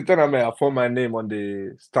 1 week to the tournament, I found my name on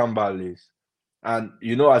the standby list. And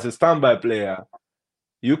you know, as a standby player,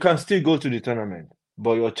 you can still go to the tournament,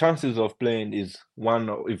 but your chances of playing is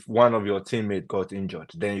if one of your teammates got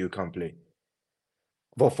injured, then you can play.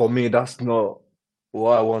 But for me, that's not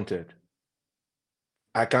what I wanted.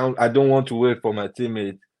 I don't want to wait for my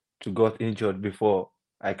teammate to got injured before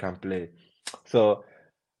I can play. So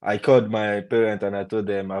I called my parents and I told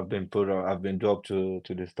them I've been dropped to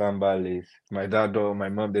the standby list. My dad or my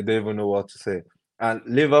mom, they don't even know what to say. And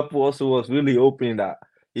Liverpool also was really hoping that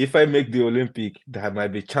if I make the Olympic, there might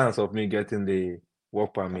be chance of me getting the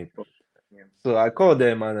work permit. Yeah. So I called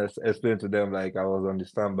them and explained to them like I was on the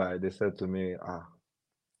standby. They said to me,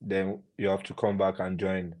 then you have to come back and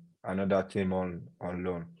join another team on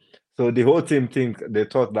loan. So the whole team they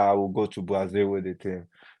thought that I would go to Brazil with the team.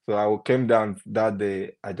 So came down that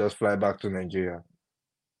day. I just fly back to Nigeria.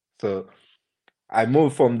 So I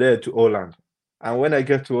moved from there to Holland. And when I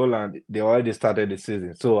get to Holland, they already started the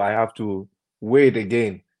season. So I have to wait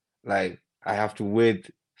again. Like I have to wait.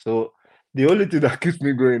 So the only thing that keeps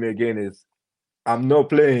me going again is I'm not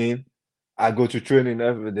playing. I go to training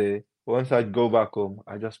every day. Once I go back home,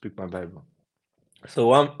 I just pick my Bible. So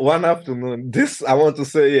one afternoon, this I want to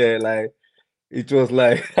say, yeah, like it was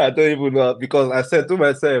like I don't even know because I said to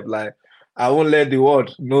myself, like, I won't let the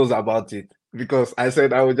world knows about it because I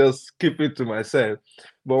said I would just keep it to myself.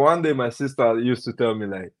 But one day my sister used to tell me,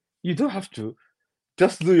 like, you don't have to,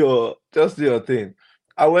 just do your thing.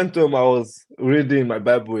 I went home, I was reading my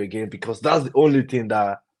Bible again because that's the only thing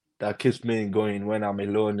that keeps me going when I'm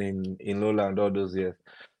alone in Lowland all those years.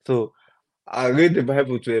 So I read the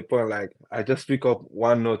Bible to a point like I just pick up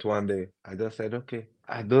one note one day. I just said, okay,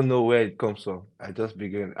 I don't know where it comes from. I just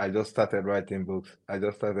started writing books. I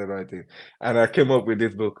just started writing. And I came up with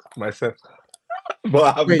this book myself.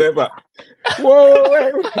 But I've Wait. never, Whoa,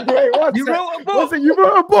 wait, what's You that? wrote a book, What's it? You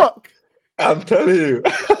wrote a book? I'm telling you.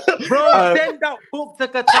 bro. And- Send that book to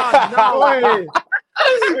Qatar now. Wait,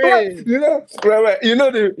 wait. you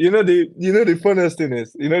know the funniest thing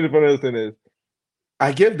is,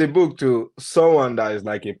 I gave the book to someone that is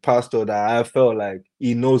like a pastor that I felt like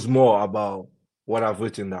he knows more about what I've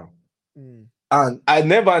written down. Mm. And I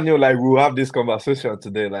never knew like we'll have this conversation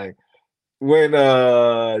today. Like when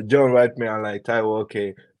John write me, I'm like, Taiwo,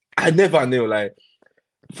 okay. I never knew. Like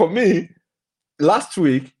for me, last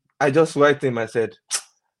week, I just write him, I said,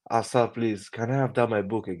 Sir, please, can I have that my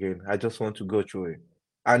book again? I just want to go through it.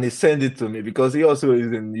 And he sent it to me because he also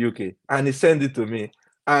is in the UK. And he sent it to me.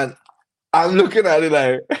 And I'm looking at it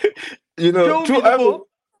like, Show me the book.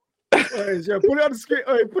 Wait, yeah, put it on the screen.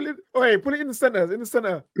 Put it in the center. In the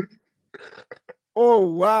center. Oh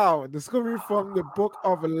wow! Discovery from the Book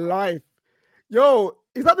of Life. Yo,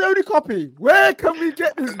 is that the only copy? Where can we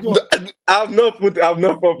get this book? I've not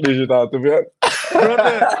published it out to be honest.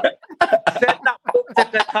 Brother, send that book to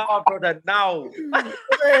Qatar, brother, now.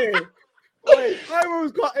 Wait,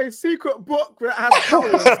 Taiwo's got a secret book that has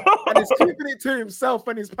powers and he's keeping it to himself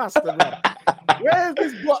and his pastor, bro. Where's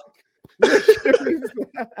this book?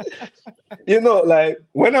 Like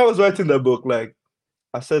when I was writing the book, like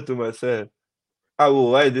I said to myself, I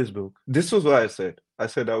will write this book. This was what I said. I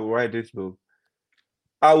said I will write this book.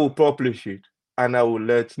 I will publish it, and I will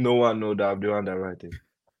let no one know that I'm the one that write it.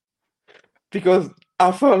 Because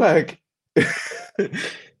I felt like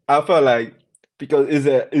because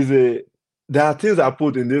there are things I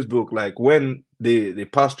put in this book, like when the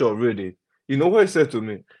pastor read it, you know what he said to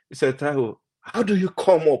me? He said, Taiwo, how do you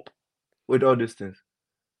come up with all these things?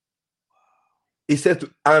 He said,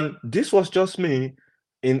 and this was just me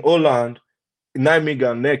in Holland,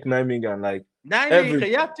 Nijmegen, like Nijmegen,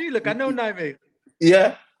 every ja, tuurlijk. I know Nijmegen.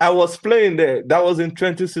 yeah, I was playing there. That was in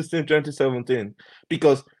 2016, 2017.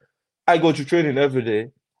 Because I go to training every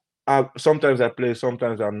day. Sometimes I play,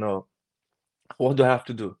 sometimes I'm not. What do I have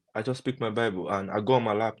to do? I just pick my Bible and I go on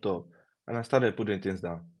my laptop and I started putting things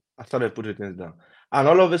down. And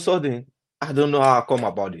all of a sudden, I don't know how I come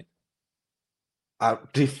about it.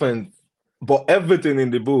 Different, but everything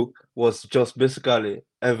in the book was just basically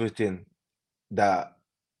everything that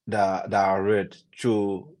I read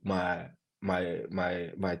through my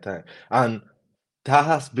time. And that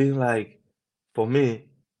has been like, for me,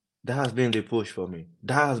 that has been the push for me.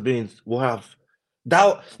 That has been what I've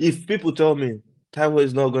that if people tell me Taiwo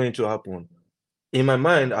is not going to happen, in my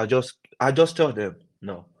mind, I just tell them,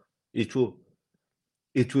 no, it will.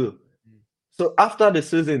 It will. So after the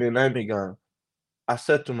season in Nijmegen, I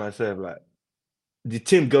said to myself, like, the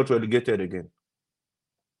team got relegated again.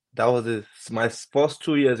 That was my first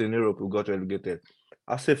 2 years in Europe, we got relegated.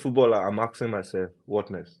 As a footballer, I'm asking myself,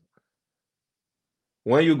 what next?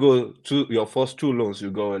 When you go to your first 2 loans,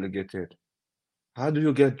 you go relegated. How do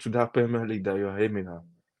you get to that Premier League that you're aiming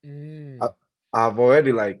at? I've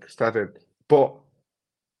already like started, but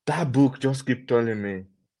that book just keep telling me,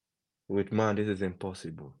 with man, this is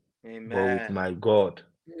impossible. But with Amen. my God.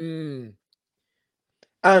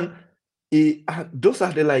 And those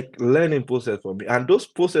are the like learning process for me. And those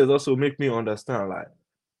processes also make me understand like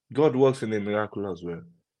God works in a miraculous way.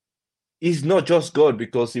 He's not just God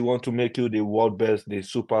because he wants to make you the world best, the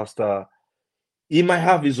superstar. He might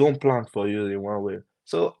have his own plan for you in one way.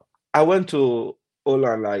 So I went to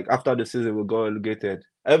Holland, like after the season we got relegated.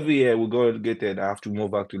 Every year we got relegated, I have to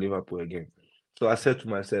move back to Liverpool again. So I said to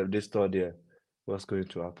myself, this third year, what's going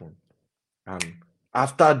to happen? And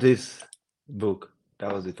after this book,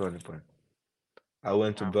 that was the turning point. I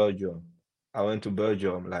went to Belgium.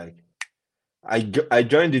 Like I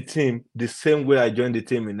joined the team the same way I joined the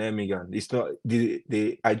team in Nijmegen. It's not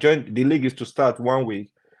I joined the league is to start 1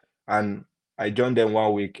 week, and I joined them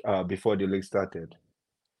 1 week before the league started.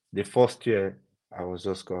 The first year, I was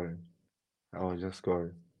just scoring.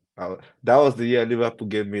 That was the year Liverpool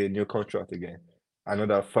gave me a new contract again,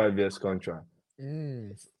 another 5 years contract.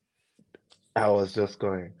 I was just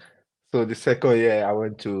scoring. So the second year, I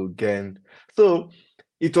went to Ghent. So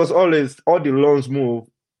it was always all the loans move.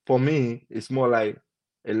 For me, it's more like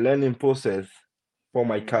a learning process for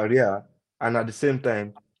my career, and at the same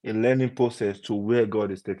time, a learning process to where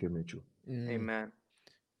God is taking me to. Amen.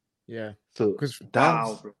 Yeah. So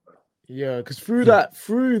that's because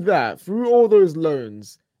through all those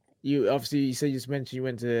loans, you obviously you said you just mentioned you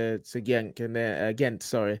went to Genk and then Ghent,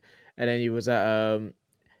 sorry, and then you was at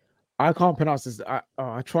I can't pronounce this.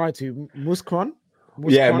 I tried to Muskron.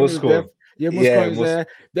 yeah, You was there. Moscow. Yeah, Yeah, Muskron is there.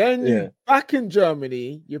 Then yeah, you back in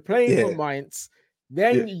Germany. You're playing for yeah, Mainz.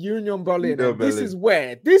 Then yeah. Union Berlin, No, and this Berlin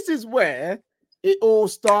is where it all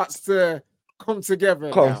starts to come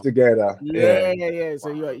together comes now. together. Yeah, Yeah. So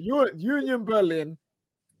you're Union Berlin.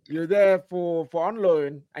 You're there for on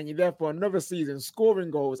loan, and you're there for another season, scoring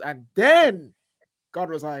goals, and then God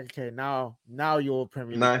was like, okay, now your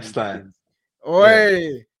Premier League nice move time. begins. Yeah.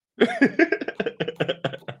 Oi.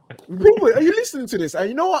 People, are you listening to this? And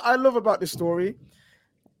you know what I love about this story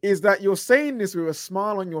is that you're saying this with a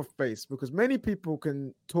smile on your face, because many people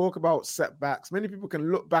can talk about setbacks. Many people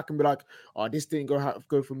can look back and be like, "Oh, this didn't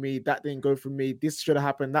go for me. That didn't go for me. This should have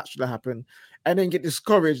happened. That should have happened," and then get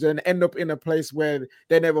discouraged and end up in a place where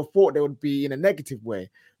they never thought they would be in a negative way.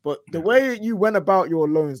 But the way you went about your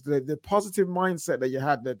loans, the positive mindset that you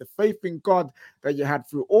had, the faith in God that you had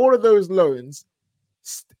through all of those loans,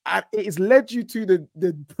 it has led you to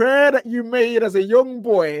the prayer that you made as a young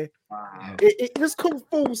boy. Wow. It just comes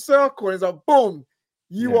full circle. It's like, boom,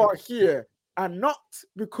 you are here. And not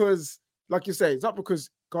because, like you say, it's not because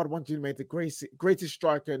God wants you to make the greatest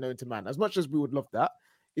striker known to man. As much as we would love that,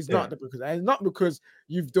 it's not because, and it's not because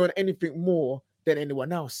you've done anything more than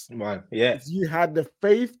anyone else. Man, yeah. It's you had the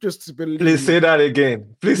faith just to believe. Please say that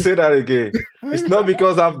again. It's not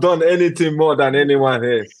because I've done anything more than anyone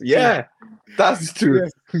else. Yeah, that's true.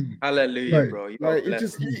 Yes. Hallelujah, bro. You are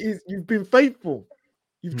blessed. You've been faithful.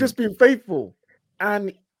 You've just been faithful,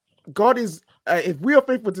 and God is. If we are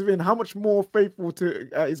faithful to Him, how much more faithful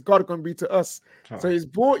is God going to be to us? So He's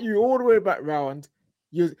brought you all the way back round.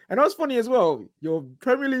 And that's funny as well. Your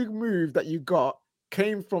Premier League move that you got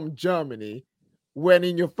came from Germany, when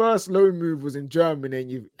in your first loan move was in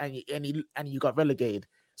Germany, and you got relegated.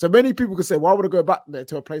 So many people could say, "Why would I go back there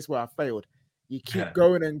to a place where I failed?" You keep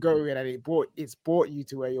going and going, and it's brought you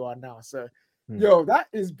to where you are now. So. Yo, that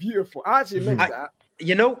is beautiful. I actually love that.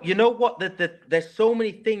 you know what? There's so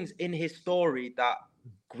many things in his story that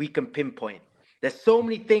we can pinpoint. There's so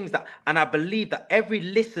many things that, and I believe that every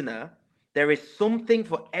listener, there is something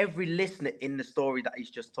for every listener in the story that he's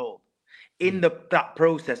just told, in that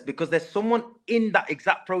process, because there's someone in that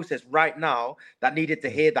exact process right now that needed to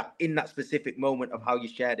hear that in that specific moment of how you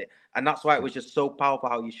shared it. And that's why it was just so powerful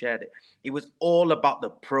how you shared it. It was all about the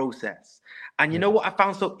process. And you know what I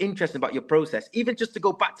found so interesting about your process, even just to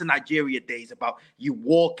go back to Nigeria days, about you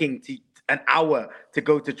walking to an hour to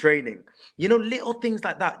go to training, you know, little things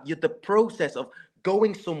like that. The process of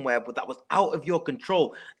going somewhere, but that was out of your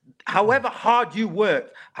control. However hard you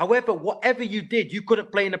worked, however, whatever you did, you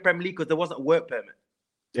couldn't play in the Premier League because there wasn't a work permit.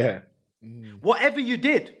 Yeah. Whatever you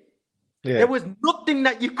did, Yeah. there was nothing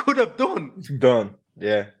that you could have done. Done.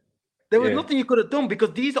 Yeah. There was nothing you could have done,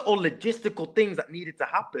 because these are all logistical things that needed to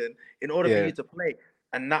happen in order for you to play.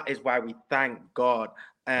 And that is why we thank God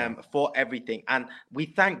for everything. And we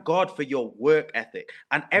thank God for your work ethic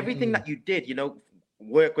and everything that you did, you know,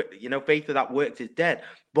 work with, you know, faith that works is dead.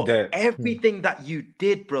 But everything that you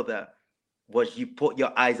did, brother, was you put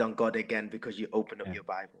your eyes on God again, because you opened up your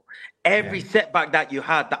Bible. Every setback that you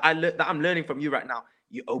had, that I'm learning from you right now,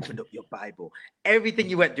 you opened up your Bible. Everything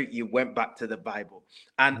you went through, you went back to the Bible.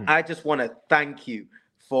 And I just want to thank you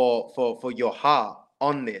for your heart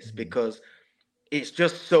on this, because it's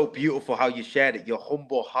just so beautiful how you shared it, your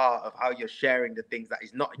humble heart of how you're sharing the things that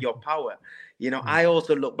is not your power. You know, I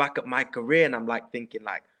also look back at my career and I'm like thinking,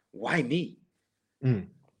 like, why me?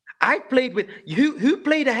 I played with who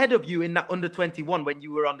played ahead of you in that under-21 when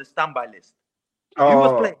you were on the standby list? Who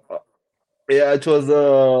was playing? Yeah, it was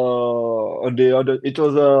on the other. It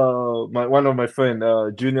was one of my friend,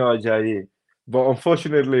 Junior Ajayi, but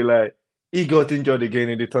unfortunately, like, he got injured again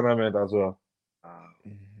in the tournament as well.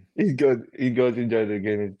 He got injured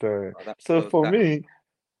again in the tournament. So for me,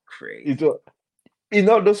 crazy. it was in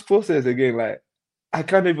all those process again. Like, I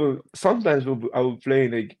can't even. Sometimes I will play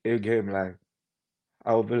in a game, like,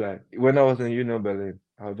 I will be like, when I was in Union Berlin,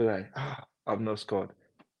 I will be like, I've not scored.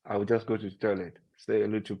 I will just go to the toilet, say a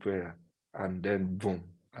little prayer, and then boom,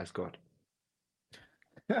 I scored.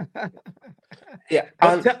 Yeah,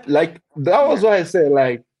 and like that was why I said,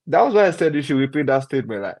 like, that was why I said you should repeat that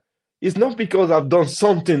statement. Like, it's not because I've done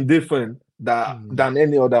something different than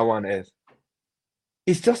any other one else.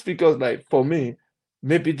 It's just because, like, for me,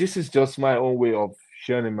 maybe this is just my own way of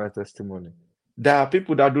sharing my testimony. There are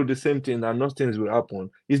people that do the same thing and nothing will happen.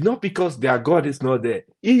 It's not because their God is not there.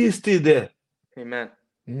 He is still there. Amen.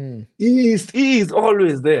 He is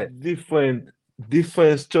always there. Different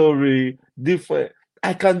story, different.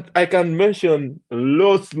 I can mention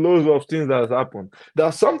loads of things that has happened. There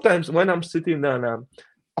are sometimes when I'm sitting down,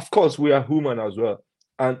 of course we are human as well.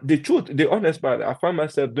 And the honest part, I find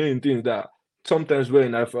myself doing things that sometimes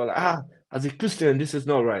when I feel like, as a Christian, this is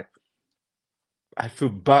not right. I feel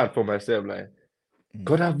bad for myself. Like,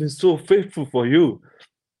 God has been so faithful for you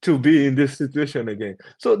to be in this situation again.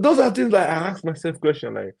 So those are things that I ask myself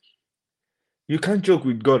question, like, you can't joke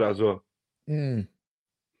with God as well.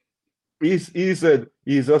 He said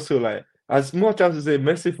he's also, like, as much as he's a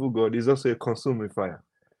merciful God, he's also a consuming fire.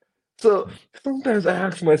 So sometimes I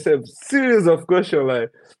ask myself series of questions, like,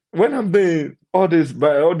 when I'm doing all this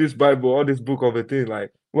Bible, all this book of a thing,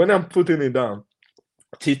 like, when I'm putting it down,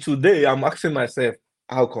 till today, I'm asking myself,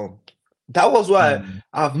 how come? That was why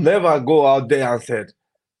I've never go out there and said.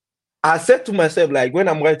 I said to myself, like, when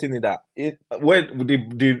I'm writing it out,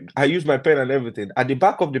 when I use my pen and everything, at the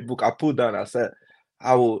back of the book, I put down, I said,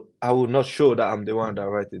 I will not show that I'm the one that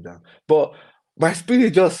write it down. But my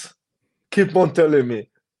spirit just keep on telling me,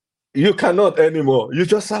 you cannot anymore. You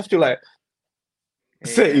just have to, like,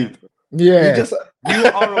 say it. Yeah. You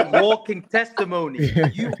are a walking testimony.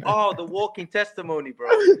 You are the walking testimony, bro.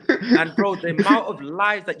 And bro, the amount of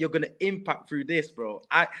lives that you're gonna impact through this, bro.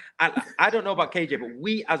 I don't know about KJ, but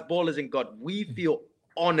we as Ballers in God, we feel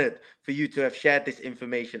honored for you to have shared this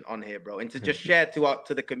information on here, bro, and to just share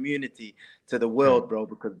to the community, to the world, bro,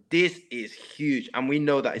 because this is huge, and we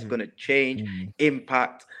know that it's gonna change,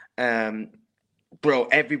 impact, bro,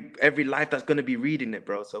 every life that's going to be reading it,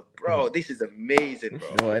 bro. So, bro, this is amazing,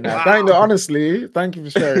 bro. Honestly, thank you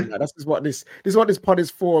for sharing that. That's what this pod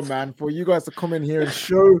is for, man. For you guys to come in here and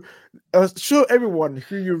show everyone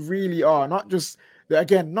who you really are. Not just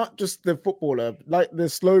the footballer. Like the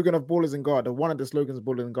slogan of Ballers in God, or one of the slogans of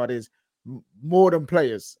Ballers in God is more than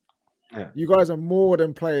players. Yeah. You guys are more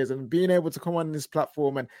than players, and being able to come on this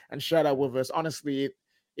platform and share that with us, honestly,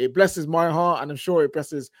 it blesses my heart, and I'm sure it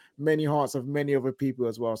blesses many hearts of many other people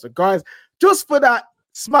as well. So, guys, just for that,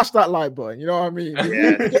 smash that like button. You know what I mean? We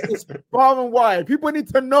need to get this far and wide. People need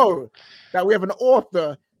to know that we have an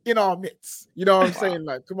author in our midst. You know what I'm saying?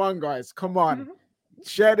 Like, come on, guys, come on,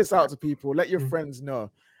 share this out to people. Let your friends know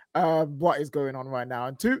what is going on right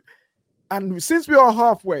now. And since we are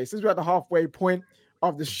halfway, since we're at the halfway point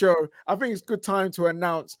of the show, I think it's good time to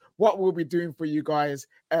announce what we'll be doing for you guys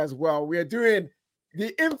as well. We are doing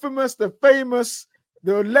the infamous, the famous,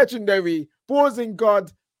 the legendary Boys in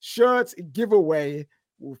God shirt giveaway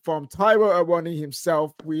from Taiwo Awoniyi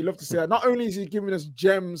himself. We love to say that not only is he giving us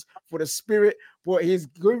gems for the spirit, but he's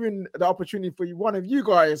giving the opportunity for one of you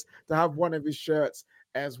guys to have one of his shirts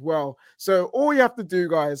as well. So all you have to do,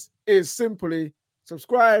 guys, is simply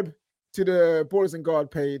subscribe to the Boys in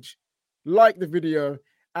God page, like the video,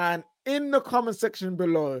 and in the comment section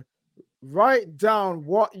below, write down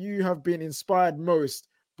what you have been inspired most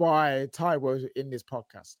by Taiwo in this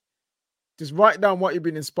podcast. Just write down what you've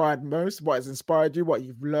been inspired most, what has inspired you, what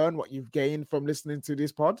you've learned, what you've gained from listening to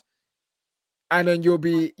this pod, and then you'll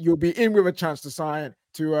be in with a chance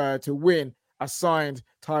to win a signed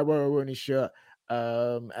Taiwo Awoniyi shirt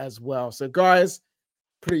as well. So, guys,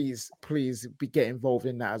 please get involved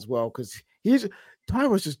in that as well, because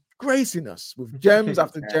Taiwo's just gracing us with gems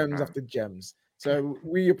after gems after gems. So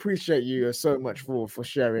we appreciate you so much for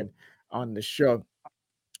sharing on the show.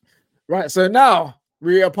 Right, so now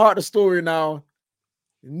we are part of the story now.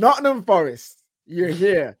 Nottingham Forest, you're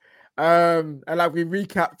here. And like we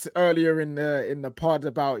recapped earlier in the pod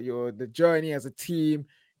about the journey as a team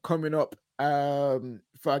coming up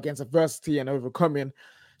for against adversity and overcoming.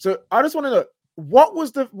 So I just want to know, what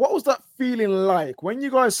was that feeling like when you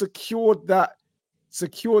guys secured that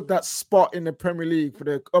spot in the Premier League for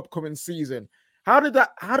the upcoming season? How did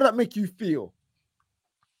that make you feel?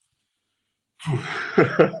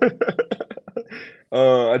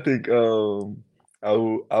 I think I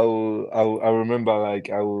remember, like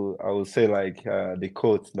I will say, like the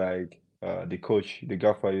coach, the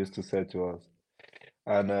gaffer used to say to us,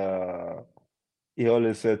 and he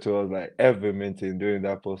always said to us, like every meeting during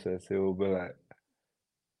that process, he will be like,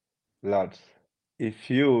 lads, if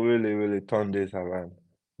you really turn this around,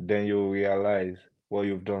 then you'll realize what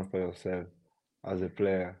you've done for yourself as a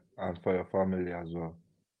player and for your family as well.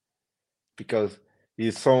 Because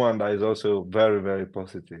he's someone that is also very, very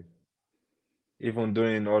positive, even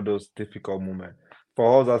during all those difficult moments.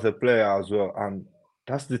 For us as a player as well, and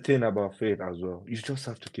that's the thing about faith as well. You just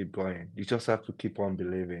have to keep going. You just have to keep on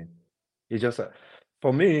believing.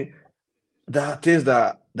 For me, there are things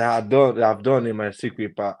that I've done in my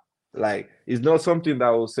secret part. Like, it's not something that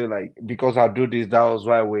I will say, like, because I do this, that was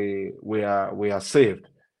why we are saved.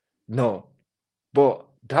 No. But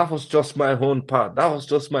that was just my own part. That was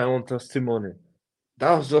just my own testimony.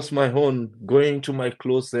 That was just my own going to my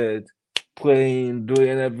closet, praying,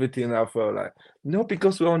 doing everything I felt like. Not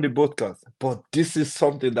because we're on the podcast, but this is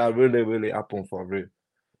something that really happened for real.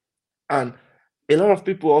 And a lot of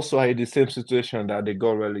people also are in the same situation, that they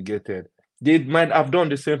got relegated. They might have done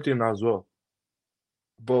the same thing as well.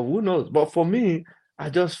 But who knows? But for me, I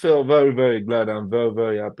just felt very glad and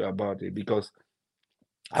very happy about it, because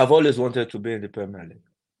I've always wanted to be in the Premier League.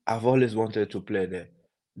 I've always wanted to play there.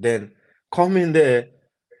 Then coming there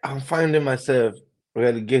and finding myself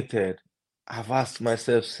relegated, I've asked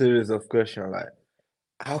myself series of questions like,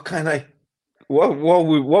 how can I? What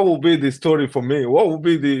will be the story for me? What will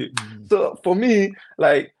be the so for me?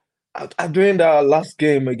 Like, doing that last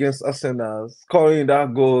game against Arsenal, scoring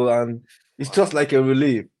that goal, and it's just like a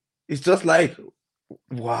relief. It's just like,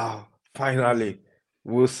 wow, finally,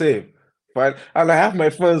 we'll save. Fine. And I have my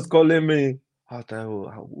friends calling me, "How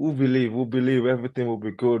Taiwo, who believe everything will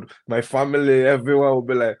be good. My family, everyone will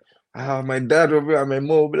be like, my dad will be, and my mom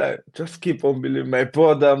will be like, just keep on believing. My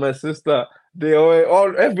brother, my sister, they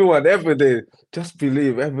all everyone, every day, just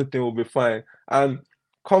believe everything will be fine." And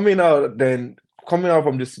coming out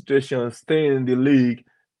from the situation, staying in the league,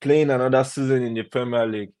 playing another season in the Premier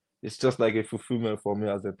League, it's just like a fulfillment for me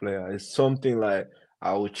as a player. It's something like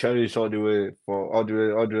I will cherish all the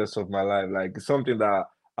rest of my life. Like, it's something that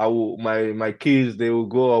I will my kids, they will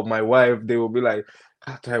go up, my wife, they will be like,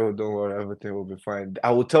 Taiwo, don't worry, everything will be fine. I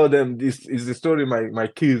will tell them, this is the story my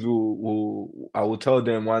kids will I will tell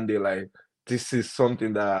them one day, like, this is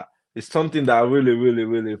something that I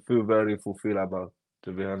really feel very fulfilled about,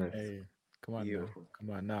 to be honest. Hey, come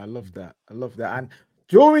on now. I love that. And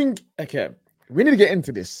we need to get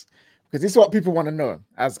into this, because this is what people want to know.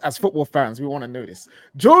 As football fans, we want to know this.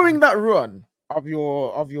 During that run of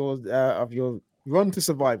your run to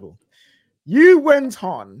survival, you went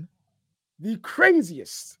on the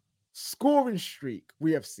craziest scoring streak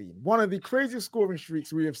we have seen. One of the craziest scoring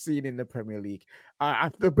streaks we have seen in the Premier League. I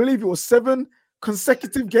believe it was 7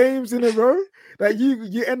 consecutive games in a row that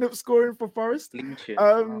you end up scoring for Forest.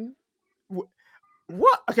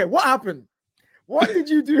 What? Okay, what happened? What did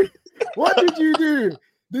you do? What did you do?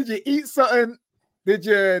 Did you eat something? Did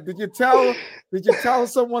you tell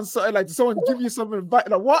someone something? Like, did someone give you something? Like,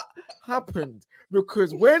 what happened?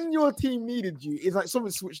 Because when your team needed you, it's like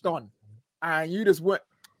something switched on, and you just went.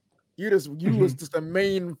 You was just the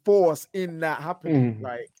main force in that happening.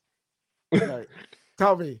 Like,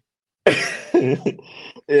 tell me.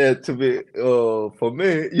 Yeah, to be for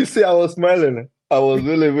me, you see, I was smiling. I was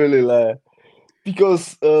really, really like,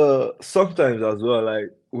 because sometimes as well, like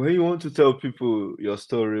when you want to tell people your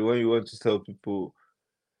story, when you want to tell people,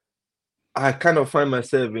 I kind of find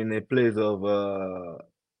myself in a place of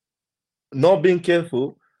not being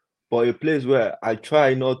careful, but a place where I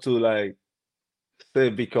try not to like say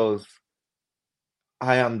because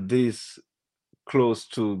I am this close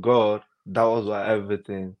to God, that was why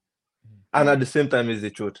everything. And at the same time, is the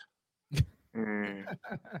truth. Mm.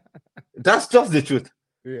 That's just the truth.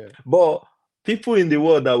 Yeah. But people in the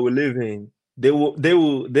world that we live in,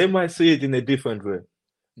 they might see it in a different way.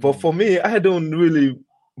 But for me, I don't really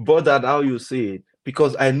bother how you see it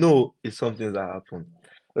because I know it's something that happened.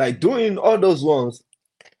 Like doing all those ones,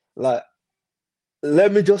 like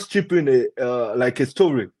let me just chip in a like a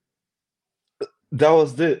story. That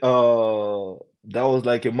was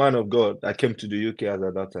like a man of God that came to the UK as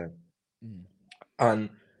at that time. And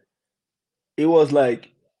it was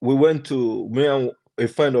like we went to me and a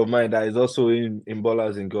friend of mine that is also in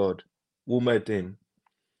Ballers in God, who met him,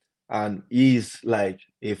 and he's like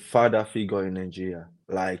a father figure in Nigeria,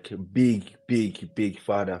 like big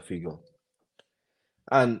father figure.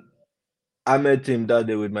 And I met him that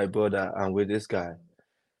day with my brother and with this guy,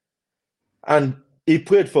 and he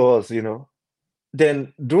prayed for us, you know.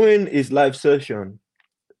 Then during his live session,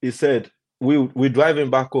 he said we're driving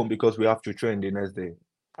back home because we have to train the next day,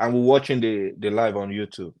 and we're watching the live on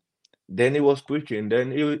YouTube. Then he was preaching.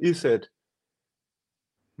 Then he said,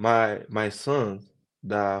 my son,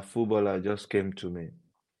 the footballer, just came to me,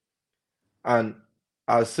 and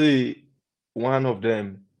I see one of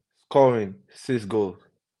them scoring 6 goals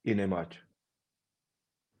in a match.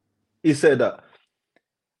 He said that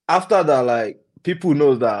after that, like people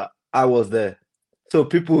know that I was there, so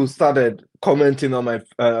people started commenting on my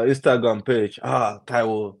Instagram page.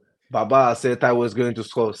 Taiwo, Baba said Taiwo was going to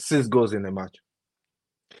score 6 goals in a match.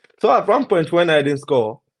 So at one point when I didn't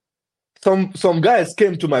score, some guys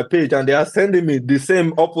came to my page and they are sending me the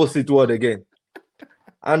same opposite word again.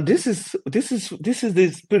 And this is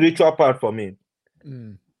the spiritual part for me.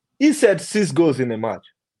 He said 6 goals in a match.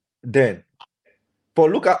 Then, but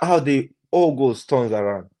look at how the all goals turns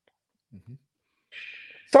around.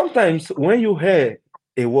 Sometimes when you hear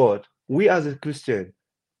a word, we as a Christian,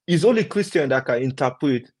 it's only Christian that can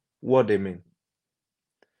interpret what they mean.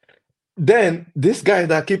 Then these guys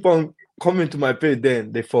that keep on coming to my page,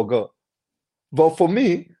 then they forgot. But for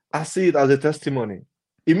me, I see it as a testimony.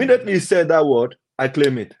 Immediately he said that word, I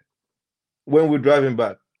claim it. When we're driving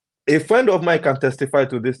back, a friend of mine can testify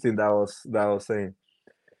to this thing that I was saying.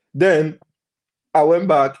 Then I went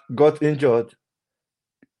back, got injured.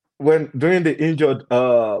 When during the injured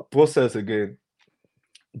process again,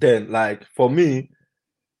 then like for me,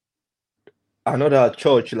 another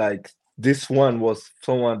church like this one was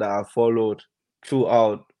someone that I followed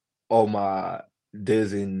throughout all my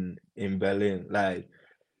days in Berlin. Like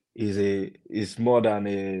is more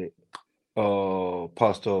than a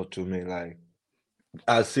pastor to me. Like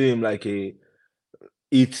I see him like it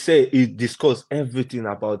discuss everything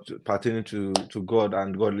about pertaining to God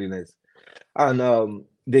and godliness. And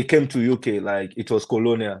they came to UK, like it was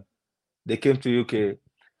colonial. They came to UK.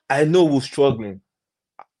 I know we're struggling.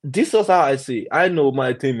 This is how I see. I know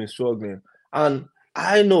my team is struggling. And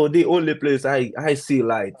I know the only place I see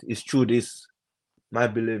light is through this, my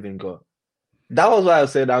belief in God. That was why I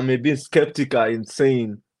said I'm a bit skeptical in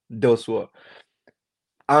saying those words.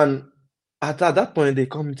 And at that point, they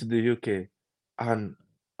come into the UK, and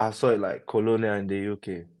I saw it like Colonia in the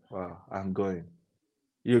UK. Wow, I'm going.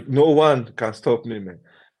 No one can stop me, man.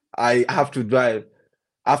 I have to drive.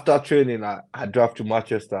 After training, I drive to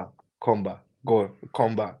Manchester, come back,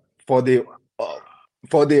 come back uh,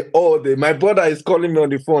 for the all day. My brother is calling me on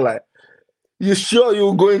the phone like, "You sure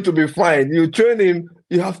you're going to be fine? You training,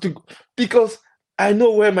 you have to," because I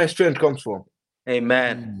know where my strength comes from.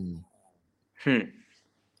 Amen.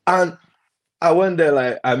 And I went there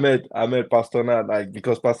like I met Pastor Nat, like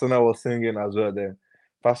because Pastor Nat was singing as well then.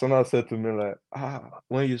 Pastor Nat said to me like,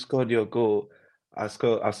 when you scored your goal, I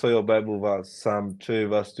saw your Bible verse, Psalm 3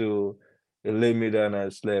 verse 2. You lay me down and I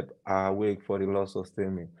slept. I awake for the Lord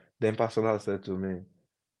sustain me. Then Pastor Nat said to me,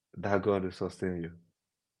 that God will sustain you.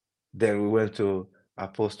 Then we went to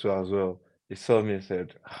Apostle as well. He saw me and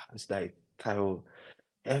said, it's like Taiwo.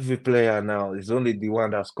 every player now is only the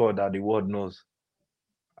one that scored that the world knows.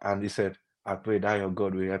 And he said, I pray that your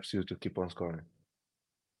God will help you to keep on scoring.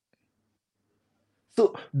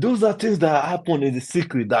 So those are things that happen in the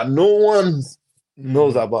secret that no one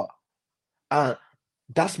knows about. And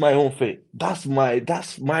that's my own faith. That's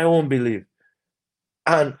my own belief.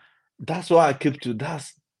 And that's why I keep to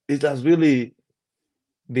it has really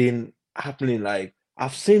been happening. Like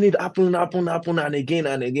I've seen it happen, and again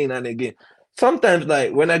and again and again. Sometimes,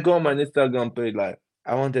 like when I go on my Instagram page, like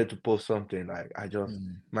I wanted to post something, like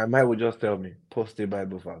my mind would just tell me, post a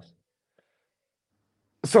Bible verse.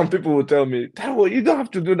 Some people will tell me, Taiwo, you don't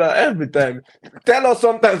have to do that every time. Tell us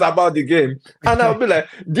sometimes about the game. And I'll be like,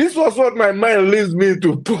 this was what my mind leads me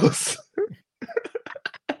to post.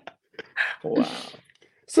 Wow.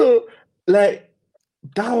 So, like,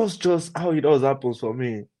 that was just how it always happens for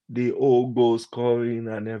me. The whole goal scoring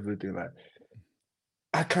and everything. Like,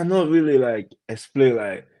 I cannot really like explain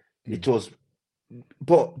like it was,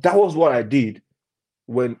 but that was what I did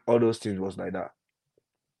when all those things was like that.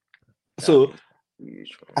 So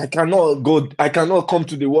I cannot come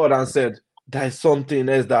to the world and said there is something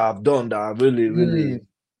else that I've done that I've really, really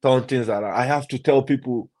done things like that. I have to tell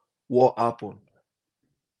people what happened.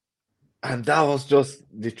 And that was just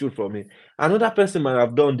the truth for me. Another person might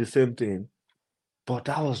have done the same thing, but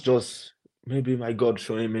that was just maybe my God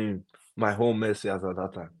showing me my whole mercy as at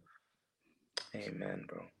that time. Amen,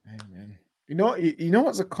 bro. Amen. You know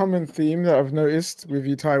what's a common theme that I've noticed with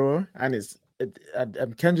you, Taiwo,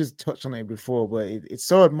 and Ken just touched on it before, but it's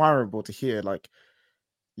so admirable to hear. Like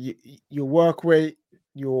your work rate,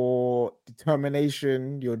 your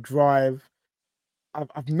determination, your drive.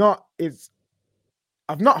 I've not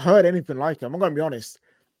heard anything like it. I'm gonna be honest.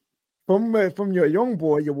 From your young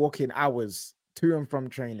boy, you're walking hours to and from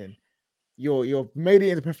training. You've made it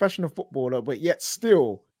into professional footballer, but yet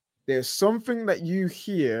still there's something that you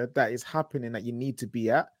hear that is happening that you need to be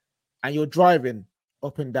at, and you're driving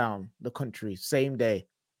up and down the country same day,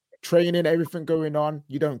 training, everything going on.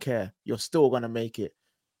 You don't care. You're still gonna make it.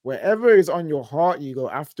 Wherever is on your heart, you go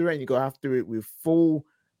after it, and you go after it with full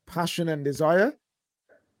passion and desire.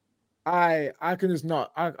 I can just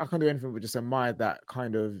not I can't do anything but just admire that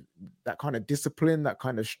kind of discipline, that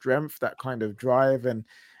kind of strength, that kind of drive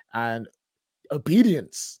and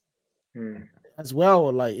obedience as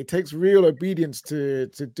well. Like it takes real obedience to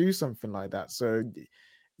do something like that. So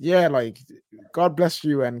yeah, like God bless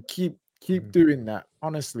you and keep doing that.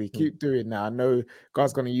 Honestly, keep doing that. I know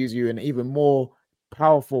God's gonna use you in even more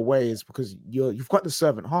powerful ways because you've got the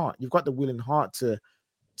servant heart, you've got the willing heart to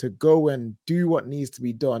go and do what needs to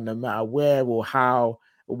be done, no matter where or how,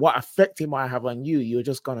 or what effect it might have on you. You're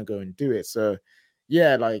just gonna go and do it. So,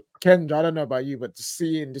 yeah, like Ken, I don't know about you, but just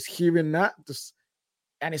seeing, just hearing that,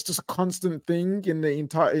 and it's just a constant thing in the his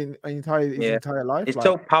entire life. It's like,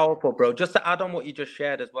 so powerful, bro. Just to add on what you just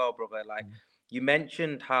shared as well, brother. Like you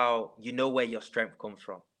mentioned how you know where your strength comes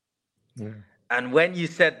from, and when you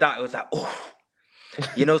said that, it was like, oh,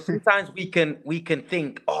 you know, sometimes we can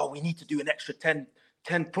think, oh, we need to do an extra 10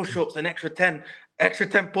 push-ups, an extra 10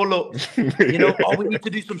 pull-ups, you know, oh, we need to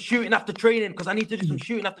do some shooting after training because I need to do some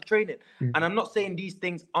shooting after training. And I'm not saying these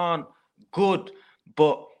things aren't good,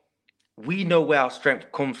 but we know where our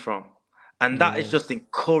strength comes from. And that has just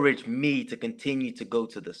encouraged me to continue to go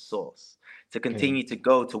to the source, to continue to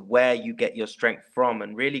go to where you get your strength from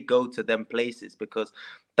and really go to them places, because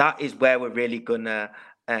that is where we're really going to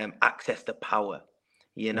access the power.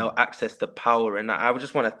 You know, access the power. And I would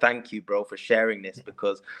just want to thank you, bro, for sharing this,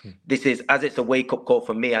 because this is, as it's a wake-up call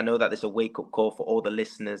for me, I know that it's a wake-up call for all the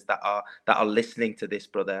listeners that are listening to this,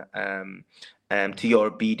 brother, to your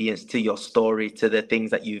obedience, to your story, to the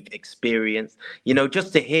things that you've experienced, you know,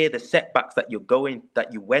 just to hear the setbacks that you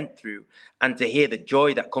went through, and to hear the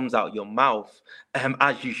joy that comes out your mouth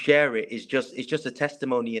as you share it is just a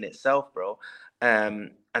testimony in itself, bro.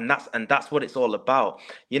 And that's what it's all about.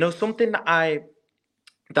 You know, something that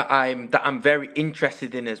I'm very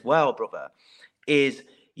interested in as well, brother, is,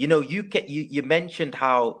 you know, you mentioned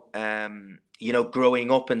how you know,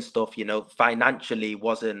 growing up and stuff, you know, financially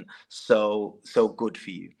wasn't so good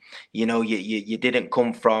for you. You know, you didn't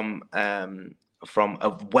come from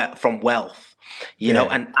from wealth, you know,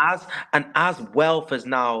 and as wealth has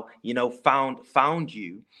now, you know, found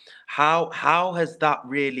you, how has that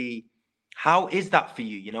really, how is that for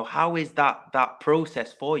you? You know, how is that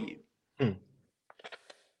process for you?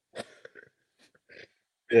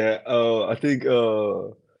 Yeah, I think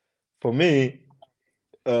for me,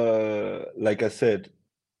 like I said,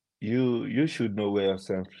 you should know where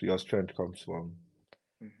your strength comes from.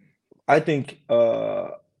 I think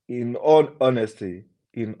in all honesty,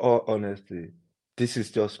 this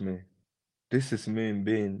is just me. This is me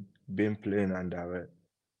being plain and direct.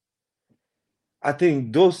 I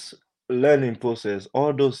think those learning process,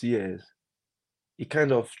 all those years, it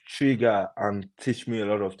kind of trigger and teach me a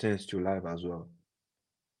lot of things to life as well.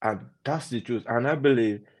 And that's the truth. And I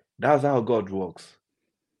believe that's how God works.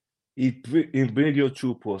 He bring you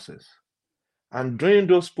through process. And during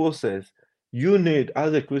those process, you need,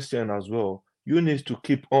 as a Christian as well, you need to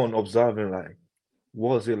keep on observing, like,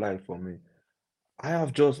 what's it like for me?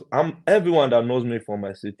 I'm everyone that knows me from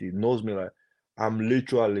my city knows me, like, I'm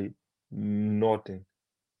literally nothing.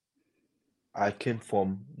 I came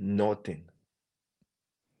from nothing.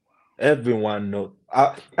 Everyone knows.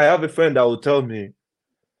 I have a friend that will tell me,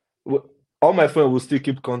 all my friends will still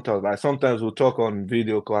keep contact. Like sometimes we'll talk on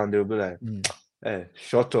video call and they'll be like, hey,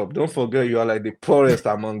 shut up. Don't forget you are like the poorest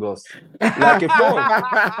among us. Like a phone.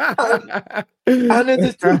 And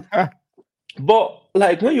it's the truth. But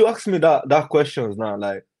like when you ask me that questions now,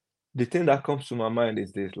 like the thing that comes to my mind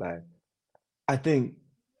is this, like, I think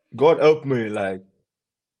God helped me, like,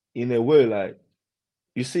 in a way, like,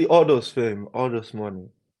 you see all those fame, all those money.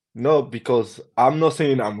 No, because I'm not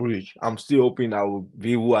saying I'm rich. I'm still hoping I will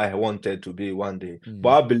be who I wanted to be one day.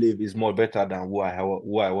 But I believe it's more better than who I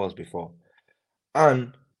was before.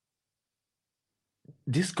 And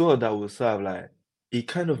this God that will serve, like, it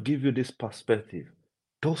kind of give you this perspective.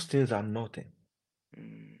 Those things are nothing.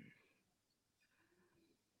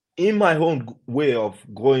 In my own way of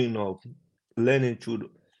growing up, learning to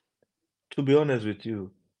be honest with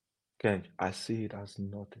you, Ken, I see it as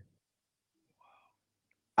nothing.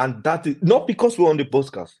 And that is not because we're on the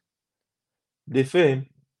podcast. The fame,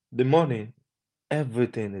 the money,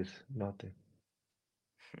 everything is nothing.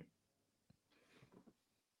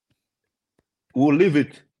 We'll leave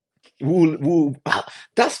it.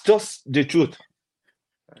 That's just the truth.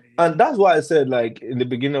 And that's why I said, like, in the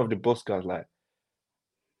beginning of the podcast, like,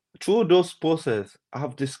 through those process,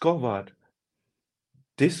 I've discovered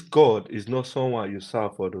this God is not someone you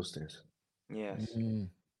serve for those things. Yes.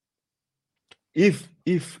 If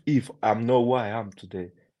I'm not who I am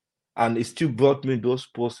today, and it still brought me those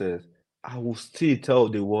process, I will still tell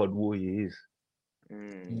the world who he is.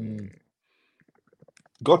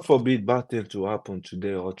 God forbid bad things to happen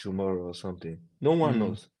today or tomorrow or something. No one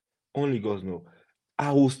knows. Only God knows.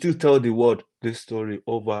 I will still tell the world this story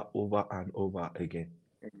over and over again.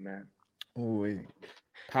 Amen.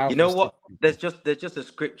 Powerful You know what? stuff. There's just a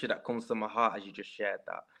scripture that comes to my heart as you just shared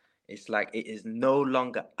that. It's like, it is no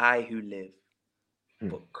longer I who live,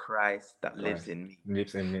 but Christ that lives in me.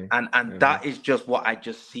 Lives in me. And that is just what I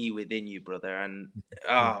just see within you, brother. And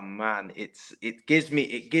oh man, it gives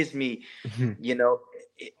me, you know,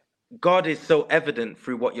 God is so evident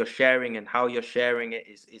through what you're sharing, and how you're sharing it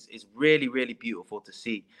is really, really beautiful to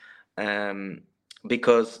see.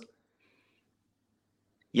 Because,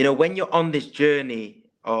 you know, when you're on this journey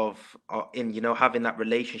of in, you know, having that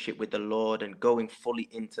relationship with the Lord and going fully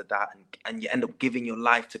into that, and you end up giving your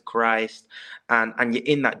life to Christ, and you're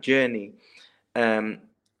in that journey.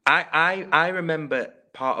 I remember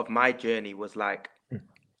part of my journey was like,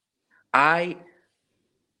 I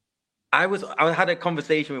had a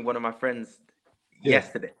conversation with one of my friends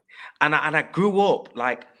yesterday, and I grew up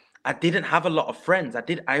like, I didn't have a lot of friends.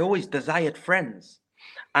 I always desired friends,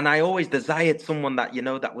 and I always desired someone that, you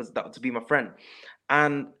know, that was to be my friend.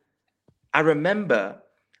 And I remember,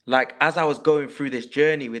 like, as I was going through this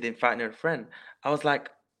journey within finding a friend, I was like,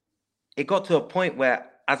 it got to a point where,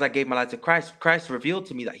 as I gave my life to Christ, Christ revealed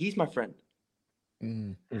to me that he's my friend.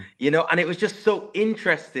 You know, and it was just so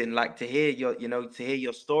interesting, like, to hear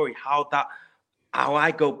your story, how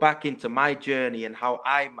I go back into my journey, and how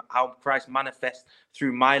Christ manifests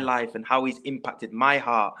through my life, and how he's impacted my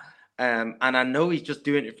heart. And I know he's just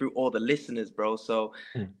doing it through all the listeners, bro. So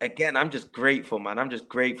again, I'm just grateful, man. I'm just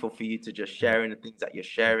grateful for you to just sharing the things that you're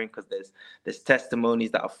sharing, because there's testimonies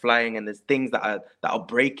that are flying, and there's things that are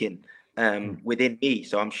breaking within me.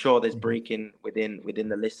 So I'm sure there's breaking within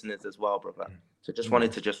the listeners as well, brother. So just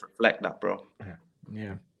wanted to just reflect that, bro.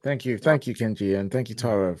 Yeah. Thank you, Kenji, and thank you,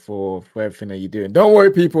 Tara, for everything that you're doing. Don't worry,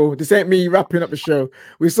 people. This ain't me wrapping up the show.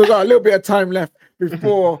 We still got a little bit of time left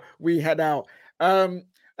before we head out.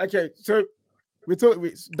 Okay, so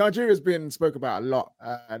Nigeria's been spoke about a lot,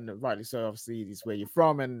 and rightly so. Obviously, it's where you're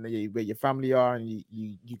from and where your family are, and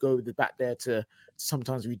you go back there to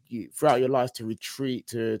sometimes throughout your lives to retreat,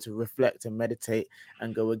 to reflect and meditate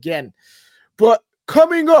and go again. But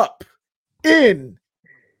coming up in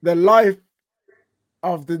the life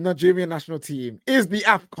of the Nigerian national team is the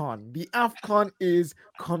AFCON. The AFCON is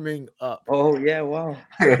coming up. Oh yeah, wow.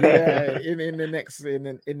 Yeah, in the next in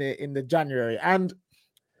the January. And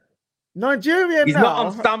Nigeria He's now. not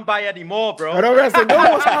on standby anymore, bro. I don't know, say no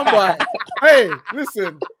more standby. Hey,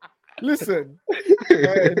 listen.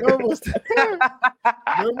 Hey, no more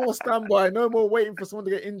standby. No more waiting for someone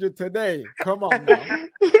to get injured today. Come on now.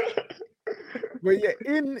 But yeah,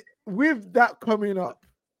 with that coming up,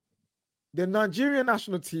 the Nigerian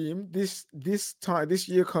national team this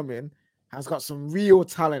year coming has got some real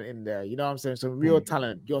talent in there. You know what I'm saying? Some real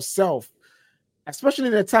talent. Yourself, especially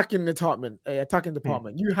in the attacking department.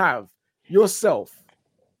 You have yourself.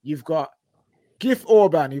 You've got Gift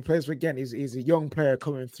Orban, who plays for Ghent. He's a young player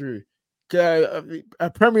coming through. A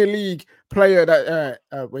Premier League player that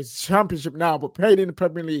was championship now, but played in the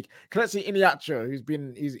Premier League. Kelechi Iheanacho,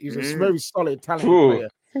 he's a very solid, talented player.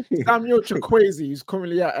 Samuel Chukwueze, who's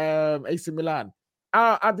currently at AC Milan.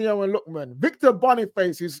 Adeomo Lookman, Victor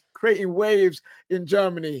Boniface, who's creating waves in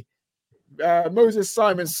Germany. Moses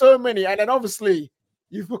Simon, so many, and then obviously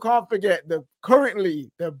you can't forget currently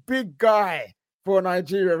the big guy for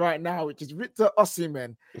Nigeria right now, which is Victor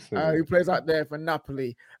Osimhen, who plays out there for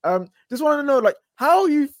Napoli. Just want to know, like, how are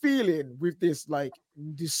you feeling with this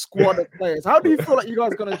squad of players? How do you feel like you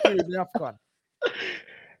guys are going to do in the AFCON?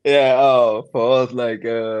 Yeah, for us,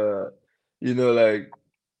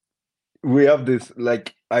 we have this,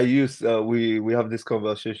 we have this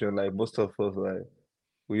conversation, like most of us, like,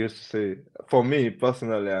 we used to say, for me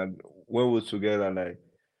personally, and when we're together, like,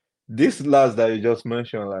 this lads that you just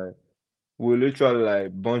mentioned, like, we literally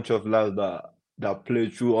like bunch of lads that play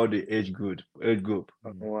through all the age group.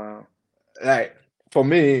 Wow. Like for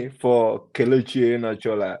me, for Kelechi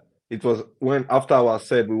Iheanacho, like it was when after our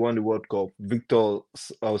set we won the World Cup, Victor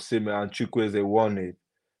Osimhen and Chukwueze won it.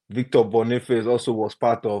 Victor Boniface also was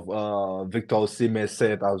part of Victor Osimhen's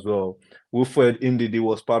set as well. Wilfred Ndidi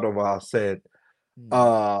was part of our set.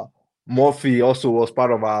 Murphy also was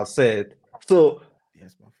part of our set. So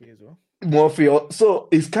yes, Murphy as well. So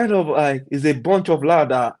it's kind of like it's a bunch of lads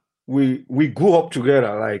that we grew up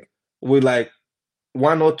together. Like we like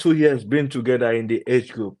 1 or 2 years being together in the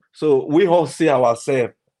age group. So we all see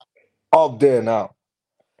ourselves up there now.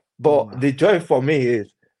 But the joy for me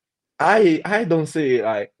is I don't say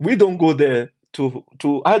like we don't go there to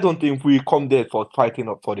I don't think we come there for fighting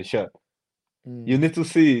up for the shirt. You need to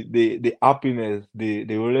see the happiness, the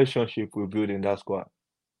relationship we build in that squad.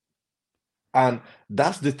 And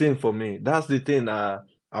that's the thing for me. That's the thing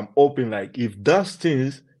I'm hoping, like, if those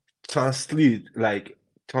things translate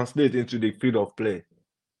into the field of play,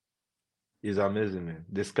 is amazing, man.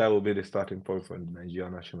 The sky will be the starting point for the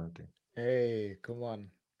Nigerian national team. Hey, come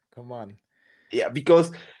on. Yeah,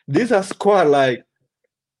 because these are squad like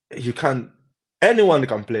anyone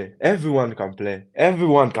can play, everyone can play,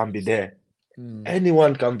 everyone can be there.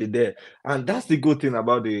 Anyone can be there, and that's the good thing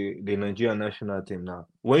about the Nigerian national team now.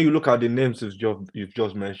 When you look at the names you've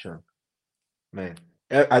just mentioned, man,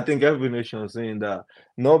 I think every nation is saying that,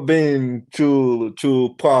 not being too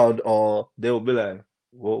proud, or they will be like,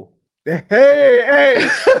 "Whoa, hey,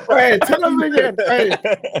 wait, tell them again,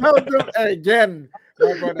 tell them again,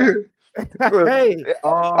 my brother." Hey,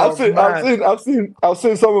 I've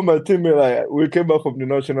seen some of my teammates, like, we came back from the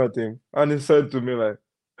national team, and he said to me like,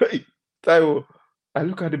 "Hey, Taiwo, I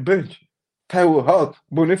look at the bench. Taiwo out,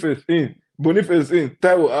 Boniface in,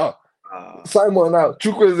 Taiwo out, Simon out,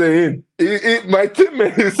 Chukwueze in." My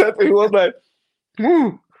teammate, he said, he was like,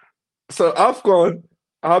 So AFCON,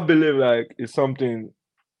 I believe, like, it's something,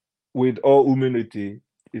 with all humility,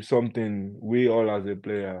 it's something we all as a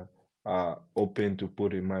player are open to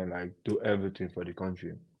put in mind, like, do everything for the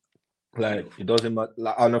country. Like, it doesn't matter.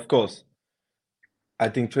 And of course, I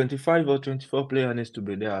think 25 or 24 player needs to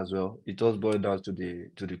be there as well. It just boils down to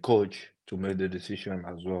the coach to make the decision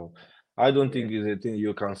as well. I don't think it's a thing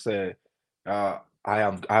you can say, I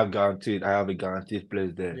have a guaranteed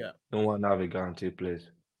place there. Yeah. No one have a guaranteed place.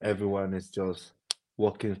 Everyone is just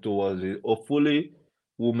working towards it. Hopefully,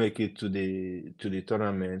 we'll make it to the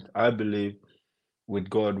tournament. I believe with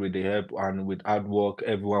God, with the help, and with hard work,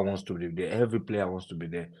 everyone wants to be there. Every player wants to be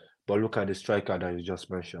there. But look at the striker that you just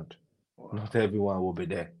mentioned. Not everyone will be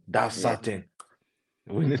there. That's certain.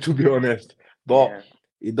 We need to be honest. But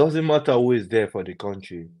it doesn't matter who is there for the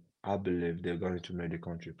country. I believe they're going to make the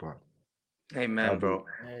country proud. Amen, bro.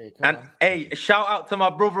 Hey, shout out to my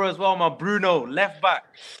brother as well, my Bruno, left back.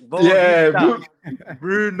 Bro,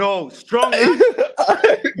 Bruno, strong.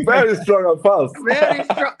 Very strong and fast. Very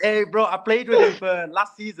strong. Hey, bro, I played with him for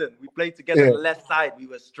last season. We played together on the left side. We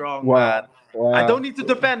were strong, man. Wow. I don't need to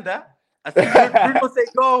defend that. I see Bruno say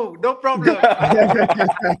go, no problem.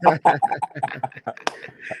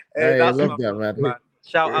 Hey, I love that, man.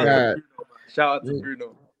 Shout out to Bruno, man. Shout out to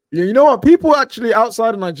Bruno. Yeah, you know what? People actually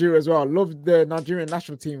outside of Nigeria as well love the Nigerian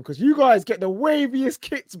national team because you guys get the waviest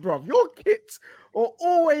kits, bro. Your kits are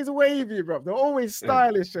always wavy, bro. They're always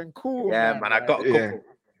stylish and cool, Yeah, man. man, I got a Yeah. couple.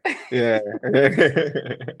 Yeah.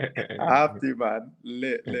 I have to, man.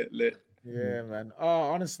 Lit. Yeah, man.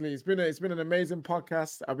 Oh, honestly, it's been an amazing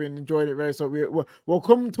podcast. I've been enjoying it very so. We'll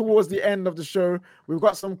come towards the end of the show. We've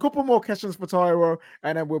got some couple more questions for Taiwo,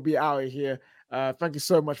 and then we'll be out of here. Thank you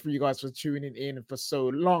so much for you guys for tuning in for so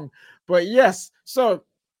long. But yes, so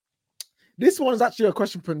this one's actually a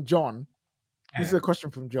question from John. This is a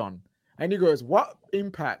question from John, and he goes, "What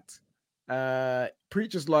impact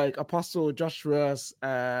preachers like Apostle Joshua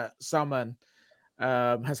Salmon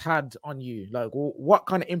has had on you? Like, what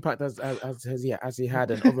kind of impact has he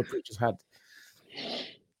had, and other preachers had?"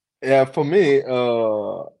 Yeah, for me,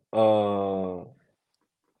 for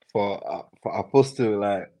Apostle,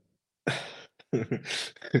 like I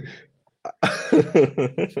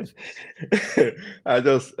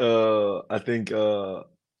think the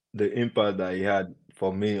impact that he had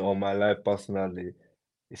for me on my life personally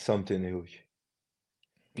is something huge.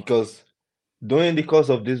 Because during the course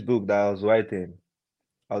of this book that I was writing,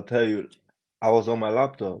 I'll tell you, I was on my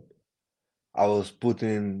laptop. I was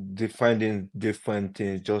finding different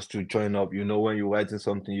things just to join up. You know, when you're writing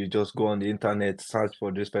something, you just go on the internet, search for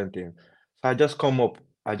different things. So I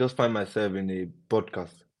just find myself in a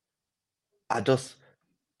podcast. I just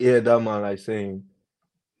hear that man like saying,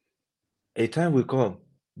 a time will come,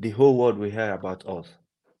 the whole world will hear about us.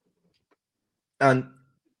 And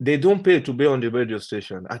they don't pay to be on the radio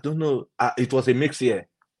station. I don't know. It was a mix here.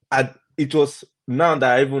 It was now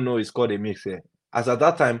that I even know it's called a mix here. As at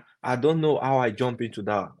that time, I don't know how I jump into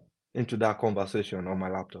that conversation on my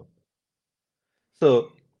laptop.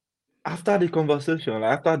 So after the conversation,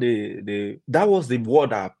 after that was the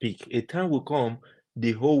word I picked. A time will come,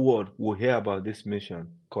 the whole world will hear about this mission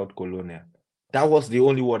called Colonial. That was the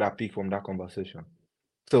only word I picked from that conversation.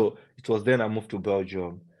 So it was then I moved to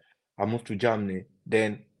Belgium. I moved to Germany.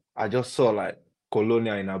 Then I just saw like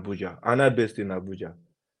Colonia in Abuja. And I'm based in Abuja.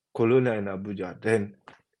 Colonia in Abuja. Then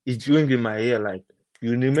it's ringing in my ear like,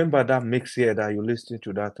 you remember that mix here that you listened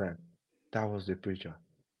to that time? That was the preacher.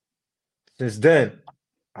 Since then,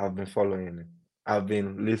 I've been following him. I've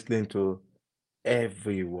been listening to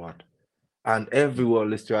every word. And every word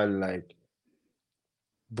literally like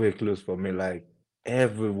break loose for me. Like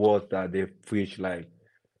every word that they preach, like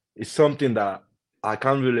it's something that I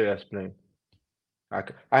can't really explain. I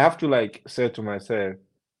have to like say to myself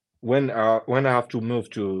when I have to move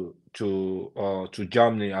to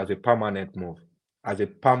Germany as a permanent move.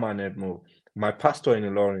 My pastor in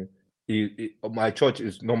Ilorin, my church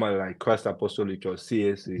is normally like Christ Apostolic Church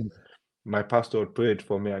 (CAC). My pastor prayed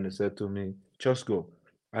for me and he said to me, "Just go.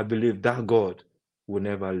 I believe that God will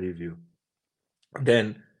never leave you."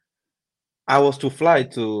 Then I was to fly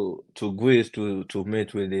to Greece to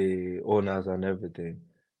meet with the owners and everything.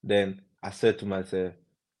 Then I said to myself,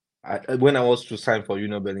 when I was to sign for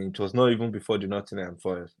Union Berlin, it was not even before the Nottingham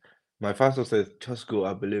Forest. My pastor said, "Just go.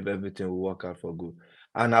 I believe everything will work out for good."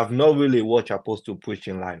 And I've not really watched Apostle preach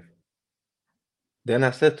in life. Then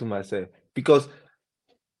I said to myself, because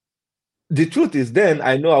the truth is, then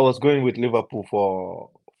I know I was going with Liverpool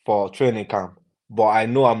for training camp, but I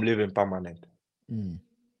know I'm leaving permanent.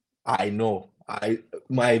 I know.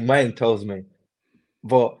 My mind tells me.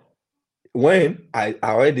 But when I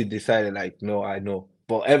already decided, like, no, I know.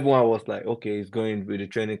 But everyone was like, okay, he's going with the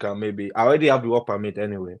training camp. Maybe I already have the work permit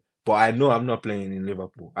anyway. But I know I'm not playing in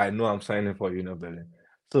Liverpool. I know I'm signing for Union Berlin.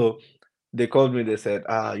 So they called me. They said,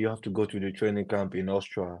 you have to go to the training camp in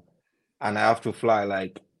Austria, and I have to fly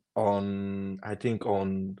like I think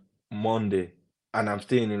on Monday, and I'm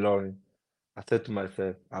staying in Lorry. I said to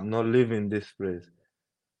myself, I'm not leaving this place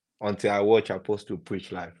until I watch Apostle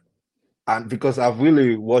preach live. And because I've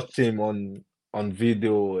really watched him on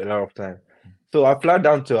video a lot of time. So I flew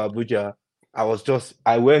down to Abuja.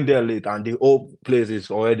 I went there late and the whole place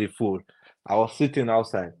is already full. I was sitting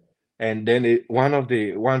outside. And then one of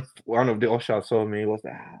the ushers saw me. He was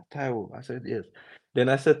like, Taiwo. I said, yes. Then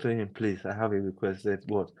I said to him, please, I have a request. He said,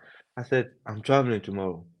 what? I said, I'm traveling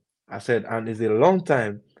tomorrow. I said, and it's a long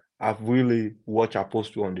time I've really watched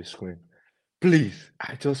Apostle on the screen. Please,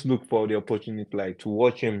 I just look for the opportunity like to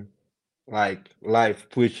watch him like live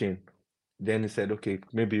preaching. Then he said, okay,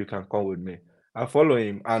 maybe you can come with me. I follow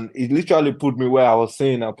him, and he literally put me where I was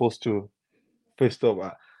saying Apostle first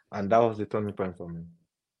up, and that was the turning point for me.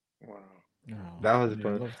 Wow. That was the I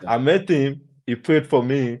point. love that. I met him, he prayed for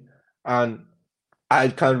me, and I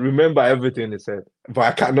can remember everything he said, but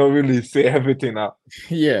I cannot really say everything out.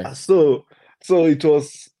 Yeah. So it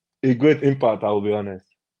was a great impact, I will be honest.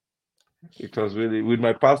 It was really with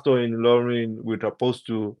my pastor in Loring, with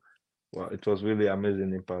Apostle. Well, it was really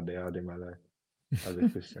amazing impact they had in my life as a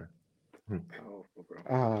Christian. Powerful, bro.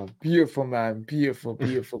 Ah, beautiful, man. Beautiful,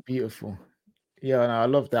 beautiful, beautiful. Yeah, no, I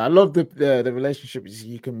love that. I love the relationships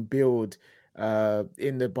you can build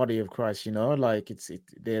in the body of Christ, you know, like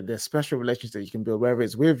they're special relationships that you can build, whether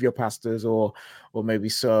it's with your pastors or maybe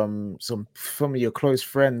some of your close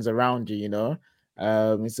friends around you, you know.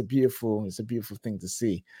 It's a beautiful thing to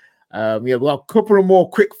see. Yeah, well, a couple of more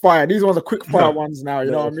quick fire. These ones are quick fire ones now,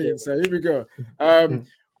 you know what I mean? So here we go.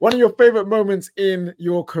 One of your favorite moments in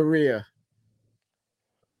your career.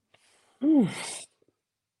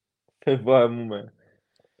 Favorite moment.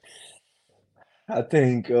 I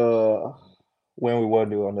think when we won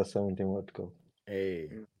the under 17 World Cup. Hey,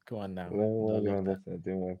 come on now. When we I won the love under that.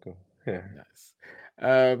 17 World Cup. Yeah.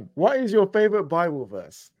 Nice. What is your favorite Bible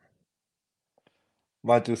verse?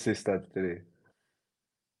 Matthew 6:33.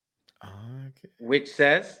 Okay. Which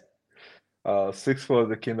says, Seek for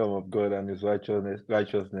the kingdom of God and his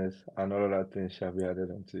righteousness, and all other things shall be added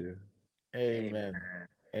unto you. Amen.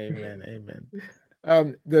 Amen. Amen.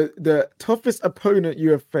 The toughest opponent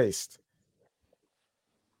you have faced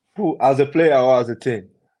Who, as a player or as a team?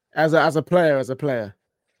 as a player,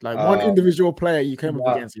 like one individual player you came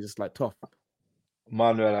up against, you just like tough.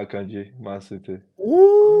 Manuel Akanji, Man City.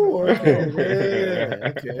 Ooh,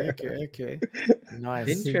 okay, okay.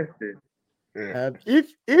 Nice. interesting. Yeah.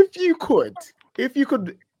 If you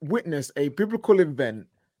could witness a biblical event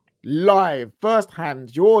live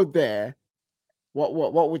firsthand, you're there.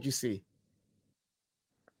 What would you see?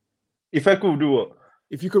 If I could do what?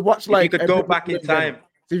 If you could watch If you like could a go biblical back in event. time.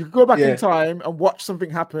 So you could go back in Yeah. time and watch something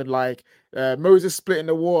happen, like Moses splitting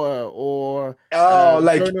the water, or Like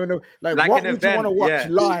Like what an would you want to event, watch yeah,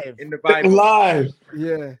 live? in the Bible. live.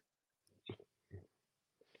 Yeah,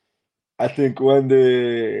 I think when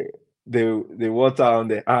the water on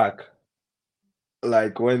the ark,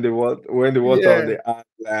 like when the water on the ark,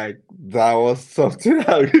 like that was something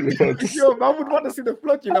I really want to see. Yo, I would want to see the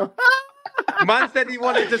flood, you know. Man said he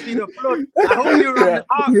wanted to see the flood. I hope you were on the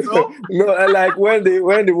ark, bro. No, and like when the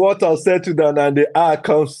water settled down and the ark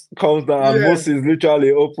comes down, and Yeah. Moses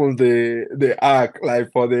literally opens the ark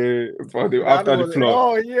like for the after the flood.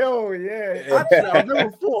 Oh, yeah. Actually, I've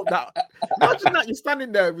never thought that. Imagine that you're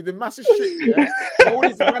standing there with a massive ship, yeah, and all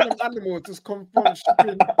these random animals just come from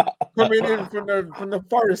shipping, coming in from the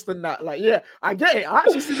forest and that. Like, yeah, I get it. I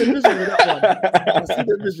actually see the vision with that one. I see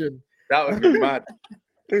the vision. That would be mad.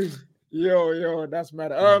 Yo, that's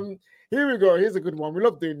mad. Here we go. Here's a good one. We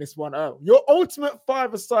love doing this one. Your ultimate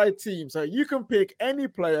five-a-side team. So you can pick any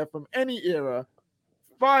player from any era,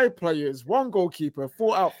 5 players, 1 goalkeeper,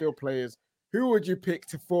 4 outfield players. Who would you pick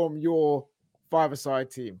to form your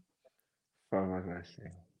five-a-side team?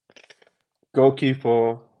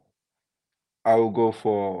 Goalkeeper, I will go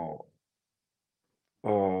for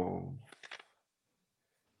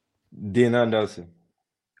Dean Anderson.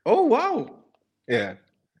 Oh, wow. Yeah.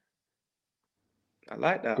 I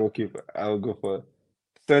like that. Goalkeeper, I'll go for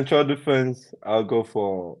central defense. I'll go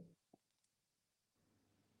for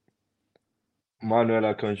Manuel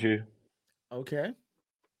Akanji. Okay.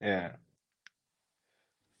 Yeah.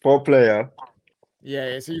 4 player,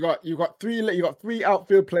 Yeah. So you got 3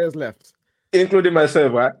 outfield players left. including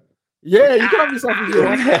myself, right? Yeah, you can have yourself if you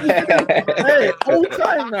want. Hey, all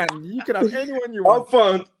time, man. You can have anyone you want. Up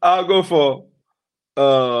front, I'll go for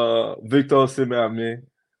Victor Osimhen and me.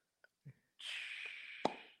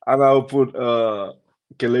 And I'll put Kelechi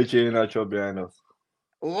Iheanacho behind us.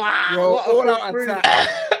 Wow. Yo, what a all out front three. attack.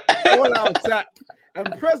 All out attack.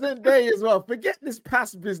 And present day as well. Forget this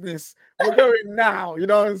past business. We're going now. You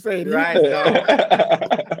know what I'm saying? Right now.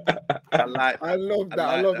 I like that. I love that.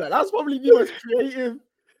 I like love that. That's probably the most creative.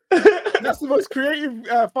 That's the most creative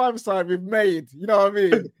 5-a-side we've made. You know what I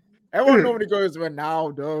mean? Everyone normally goes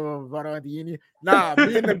Ronaldo, Awoniyi. Nah,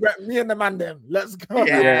 me and the man them. Let's go.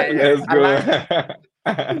 Yeah, Let's I go. like that.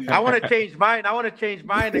 I want to change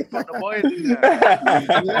mine. And put the boys in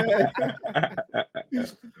there.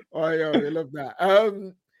 Oh, yo, we love that.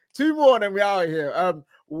 2 more and then we're out of here.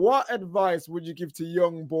 What advice would you give to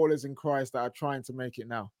young ballers in Christ that are trying to make it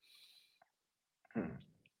now?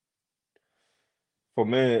 For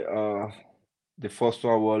me, the first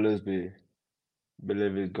one will always be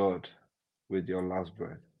believe in God with your last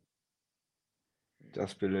breath.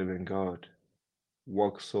 Just believe in God.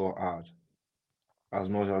 Work so hard as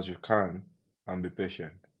much as you can and be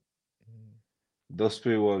patient. Those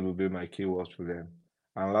 3 words will be my key words for them.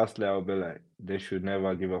 And lastly, I'll be like, they should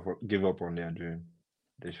never give up on their dream.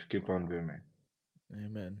 They should keep on dreaming.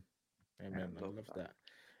 Amen. I love that.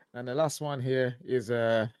 And the last one here is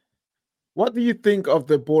What do you think of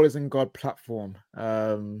the Ballers in God platform?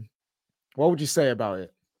 What would you say about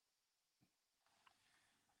it?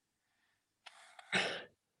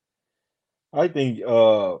 I think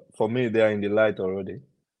for me they are in the light already,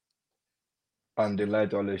 and the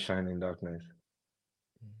light always shine in darkness.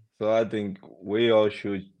 So I think we all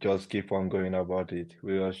should just keep on going about it.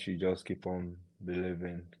 We all should just keep on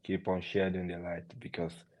believing, keep on sharing the light,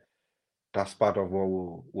 because that's part of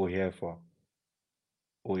what we're here for.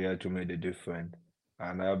 We're here to make the difference.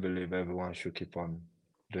 And I believe everyone should keep on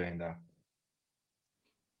doing that.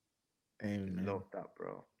 Amen. Love that,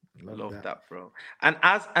 bro. Love Love that. that, bro. And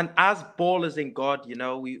as ballers in God, you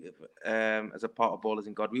know, we as a part of Ballers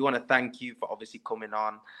in God, we want to thank you for obviously coming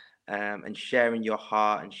on and sharing your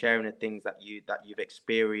heart and sharing the things that you've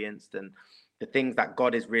experienced and the things that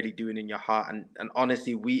God is really doing in your heart. And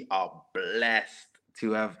honestly, we are blessed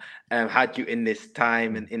to have had you in this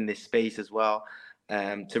time and in this space as well.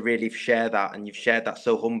 To really share that, and you've shared that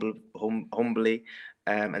so humbly,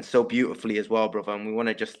 and so beautifully as well, brother. And we want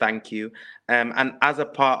to just thank you. And as a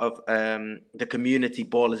part of the community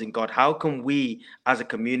Ballers in God, how can we as a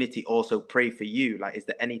community also pray for you? Like, is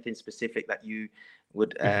there anything specific that you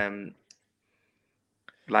would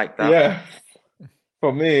like that? Yeah,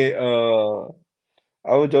 for me,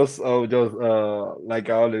 I would just like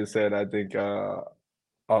I always said, I think I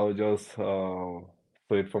would just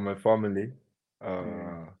pray for my family,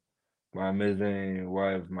 Mm. uh, my amazing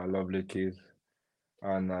wife, my lovely kids,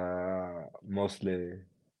 and mostly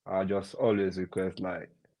I just always request like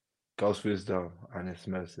God's wisdom and His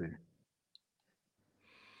mercy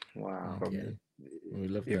Wow. from me. Okay. We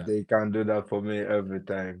love If that. they can do that for me every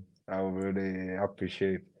time, I would really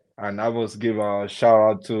appreciate. And I must give a shout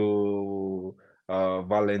out to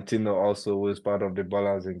Valentino also, who is part of the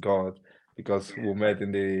Ballers in God, because we met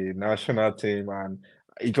in the national team, and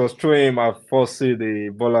it was through him I first see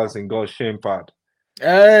the Ballers in God shame pad.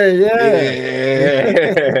 Hey, yeah.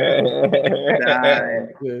 Nice.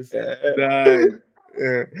 Yes. Yeah. Nice.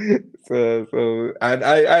 Yeah. So and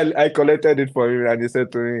I collected it for him, and he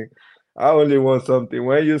said to me, I only want something.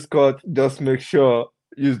 When you score, just make sure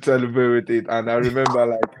you celebrate with it. And I remember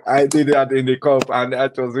like I did that in the cup, and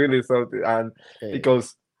that was really something. And Hey.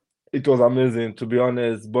 because it was amazing, to be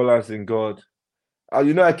honest, ballers in God.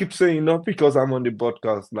 I keep saying not because I'm on the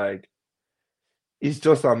podcast, like it's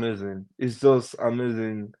just amazing. It's just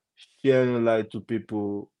amazing sharing light to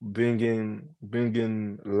people, bringing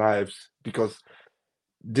lives, because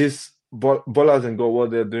this ballers and go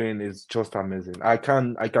what they're doing is just amazing. I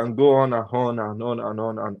can go on and on and on and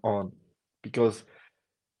on and on, because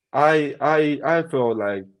I feel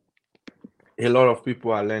like a lot of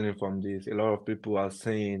people are learning from this. A lot of people are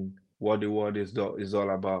seeing what the world is all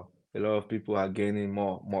about. A lot of people are gaining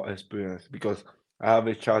more experience, because I have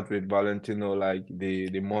a chat with Valentino, like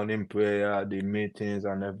the morning prayer, the meetings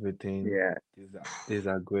and everything. Yeah. These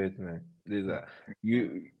are great, man. These are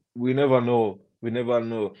you. We never know. We never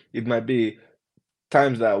know. It might be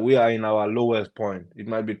times that we are in our lowest point. It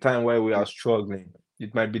might be time where we are struggling.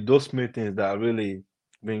 It might be those meetings that are really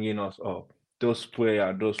bringing us up. Those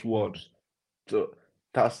prayer, those words. So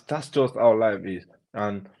that's just how life is.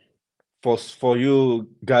 And for you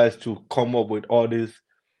guys to come up with all this,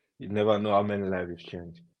 you never know how many lives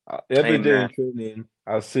change. Every day Amen. in training,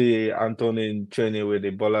 I see Anthony in training with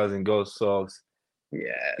the ballers and girls socks.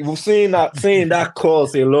 Even Yes. seeing that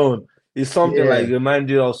course alone is something Yeah. like remind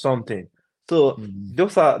you of something. So Mhm.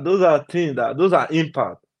 those are things those are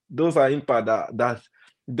impact. Those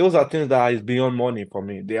are things that is beyond money for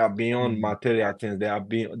me. They are beyond Mhm. material things.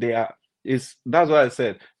 They are it's that's why I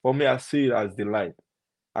said for me I see it as the light.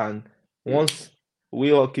 And once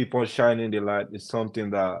we all keep on shining the light, it's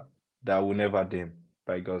something that will never dim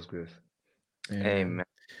by God's grace. Amen. Amen.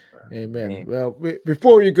 Amen. Amen. Well,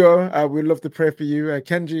 before you go, we'd love to pray for you.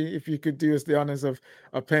 Kenji, if you could do us the honors of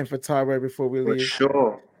praying for Taiwo before we For leave.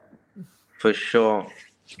 sure. For sure.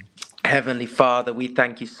 Heavenly Father, we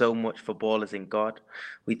thank you so much for Ballers in God.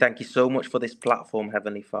 We thank you so much for this platform,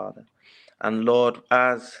 Heavenly Father. And Lord,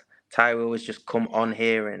 as Taiwo has just come on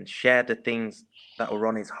here and shared the things that were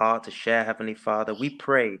on his heart to share, Heavenly Father, we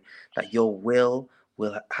pray that your will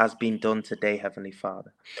has been done today, Heavenly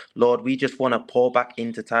Father. Lord, we just want to pour back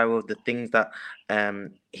into Taiwo the things that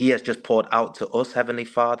he has just poured out to us, Heavenly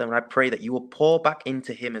Father. And I pray that you will pour back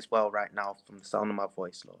into him as well right now from the sound of my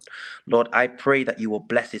voice, Lord. Lord, I pray that you will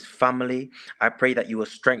bless his family. I pray that you will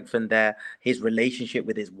strengthen his relationship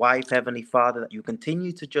with his wife, Heavenly Father, that you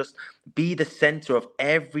continue to just be the center of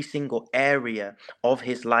every single area of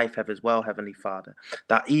his life as well, Heavenly Father.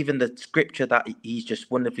 That even the scripture that he's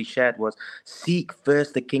just wonderfully shared was seek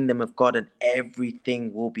first the kingdom of God, and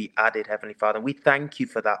everything will be added, Heavenly Father. We thank you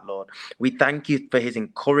for that, Lord. We thank you for his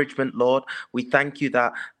encouragement, Lord. We thank you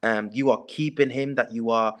that you are keeping him, that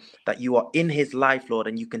you are in his life, Lord,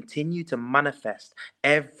 and you continue to manifest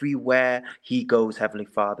everywhere he goes, Heavenly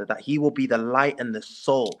Father, that he will be the light and the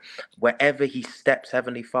soul wherever he steps,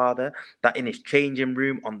 Heavenly Father, that in his changing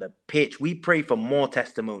room, on the pitch, we pray for more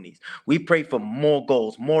testimonies. We pray for more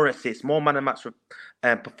goals, more assists, more man and match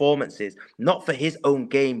performances, not for his own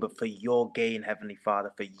gain, but for your gain, Heavenly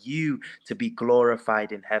Father, for you to be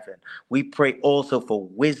glorified in heaven. We pray also for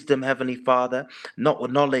wisdom, Heavenly Father,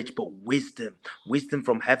 not knowledge, but wisdom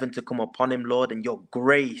from heaven to come upon him, Lord, and your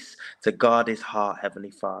grace to guard his heart,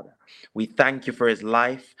 Heavenly Father. We thank you for his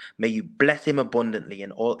life. May you bless him abundantly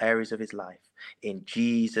in all areas of his life. In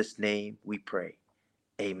Jesus' name we pray.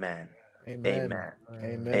 Amen. Amen. Amen.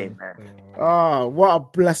 Amen. Amen. Oh, what a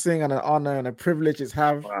blessing and an honor and a privilege it's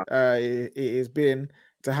have. Wow. It has been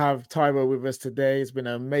to have Taiwo with us today. It's been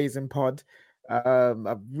an amazing pod. I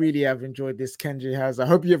really have enjoyed this. Kenji has. I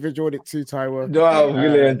hope you've enjoyed it too, Taiwo. No, I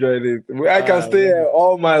really enjoyed it. I can stay here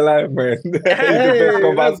all my life, man. It's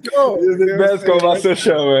Hey, let's go. the best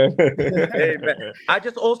conversation, man. Amen. I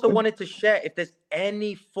just also wanted to share, if there's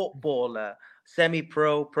any footballer,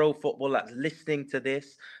 semi-pro, pro footballer that's listening to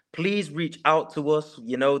this, please reach out to us.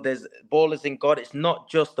 You know, there's Ballers in God. It's not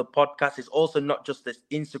just the podcast. It's also not just this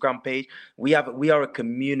Instagram page. We are a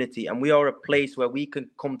community, and we are a place where we can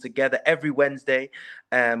come together every Wednesday,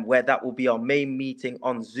 where that will be our main meeting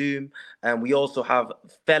on Zoom. And we also have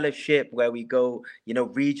fellowship where we go, you know,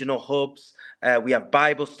 regional hubs. We have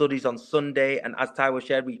Bible studies on Sunday, and as Taiwo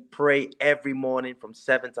shared, we pray every morning from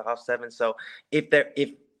 7 to 7:30. So if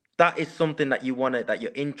that is something that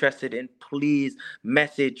you're interested in, please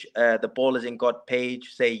message the Ballers in God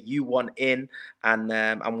page. Say you want in, and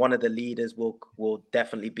one of the leaders will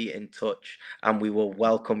definitely be in touch, and we will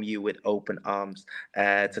welcome you with open arms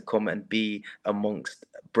to come and be amongst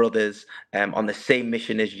brothers on the same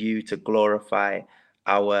mission as you, to glorify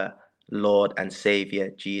our Lord and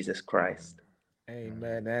Savior Jesus Christ.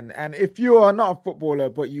 Amen. And if you are not a footballer,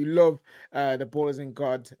 but you love the Ballers in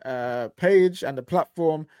God page and the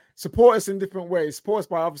platform, support us in different ways. Support us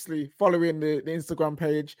by obviously following the Instagram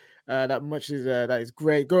page. That is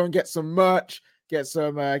great. Go and get some merch, get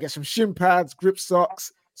some shin pads, grip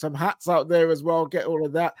socks, some hats out there as well. Get all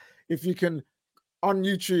of that. If you can, on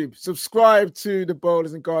YouTube, subscribe to the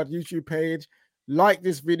Ballers in God YouTube page. Like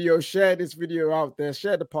this video, share this video out there,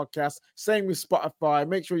 share the podcast. Same with Spotify.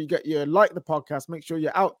 Make sure you like the podcast. Make sure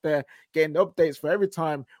you're out there getting the updates for every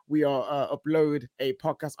time we are upload a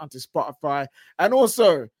podcast onto Spotify. And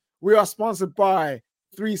also, we are sponsored by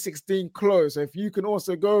 316 Clothes. So if you can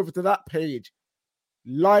also go over to that page,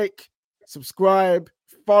 like, subscribe,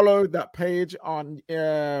 follow that page on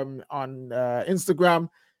Instagram,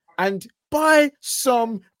 and buy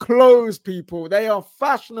some clothes, people. They are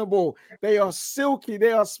fashionable. They are silky.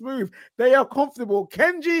 They are smooth. They are comfortable.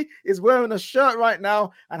 Kenji is wearing a shirt right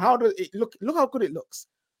now. And how does it look? Look how good it looks.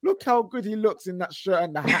 Look how good he looks in that shirt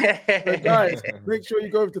and the hat. So guys, make sure you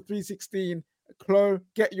go over to 316 Clothes,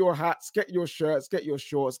 get your hats, get your shirts, get your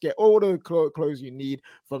shorts, get all the clothes you need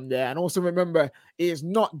from there. And also remember, it is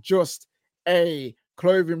not just a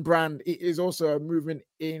clothing brand, it is also a movement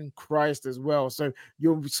in Christ as well. So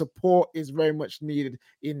your support is very much needed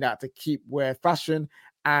in that, to keep where fashion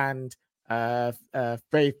and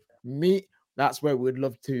faith meet. That's where we'd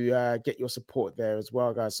love to get your support there as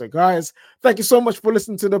well, guys. So guys, thank you so much for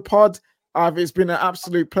listening to the pod. It's been an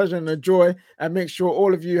absolute pleasure and a joy, and make sure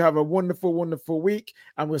all of you have a wonderful, wonderful week,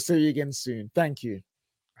 and we'll see you again soon. Thank you.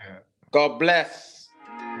 God bless.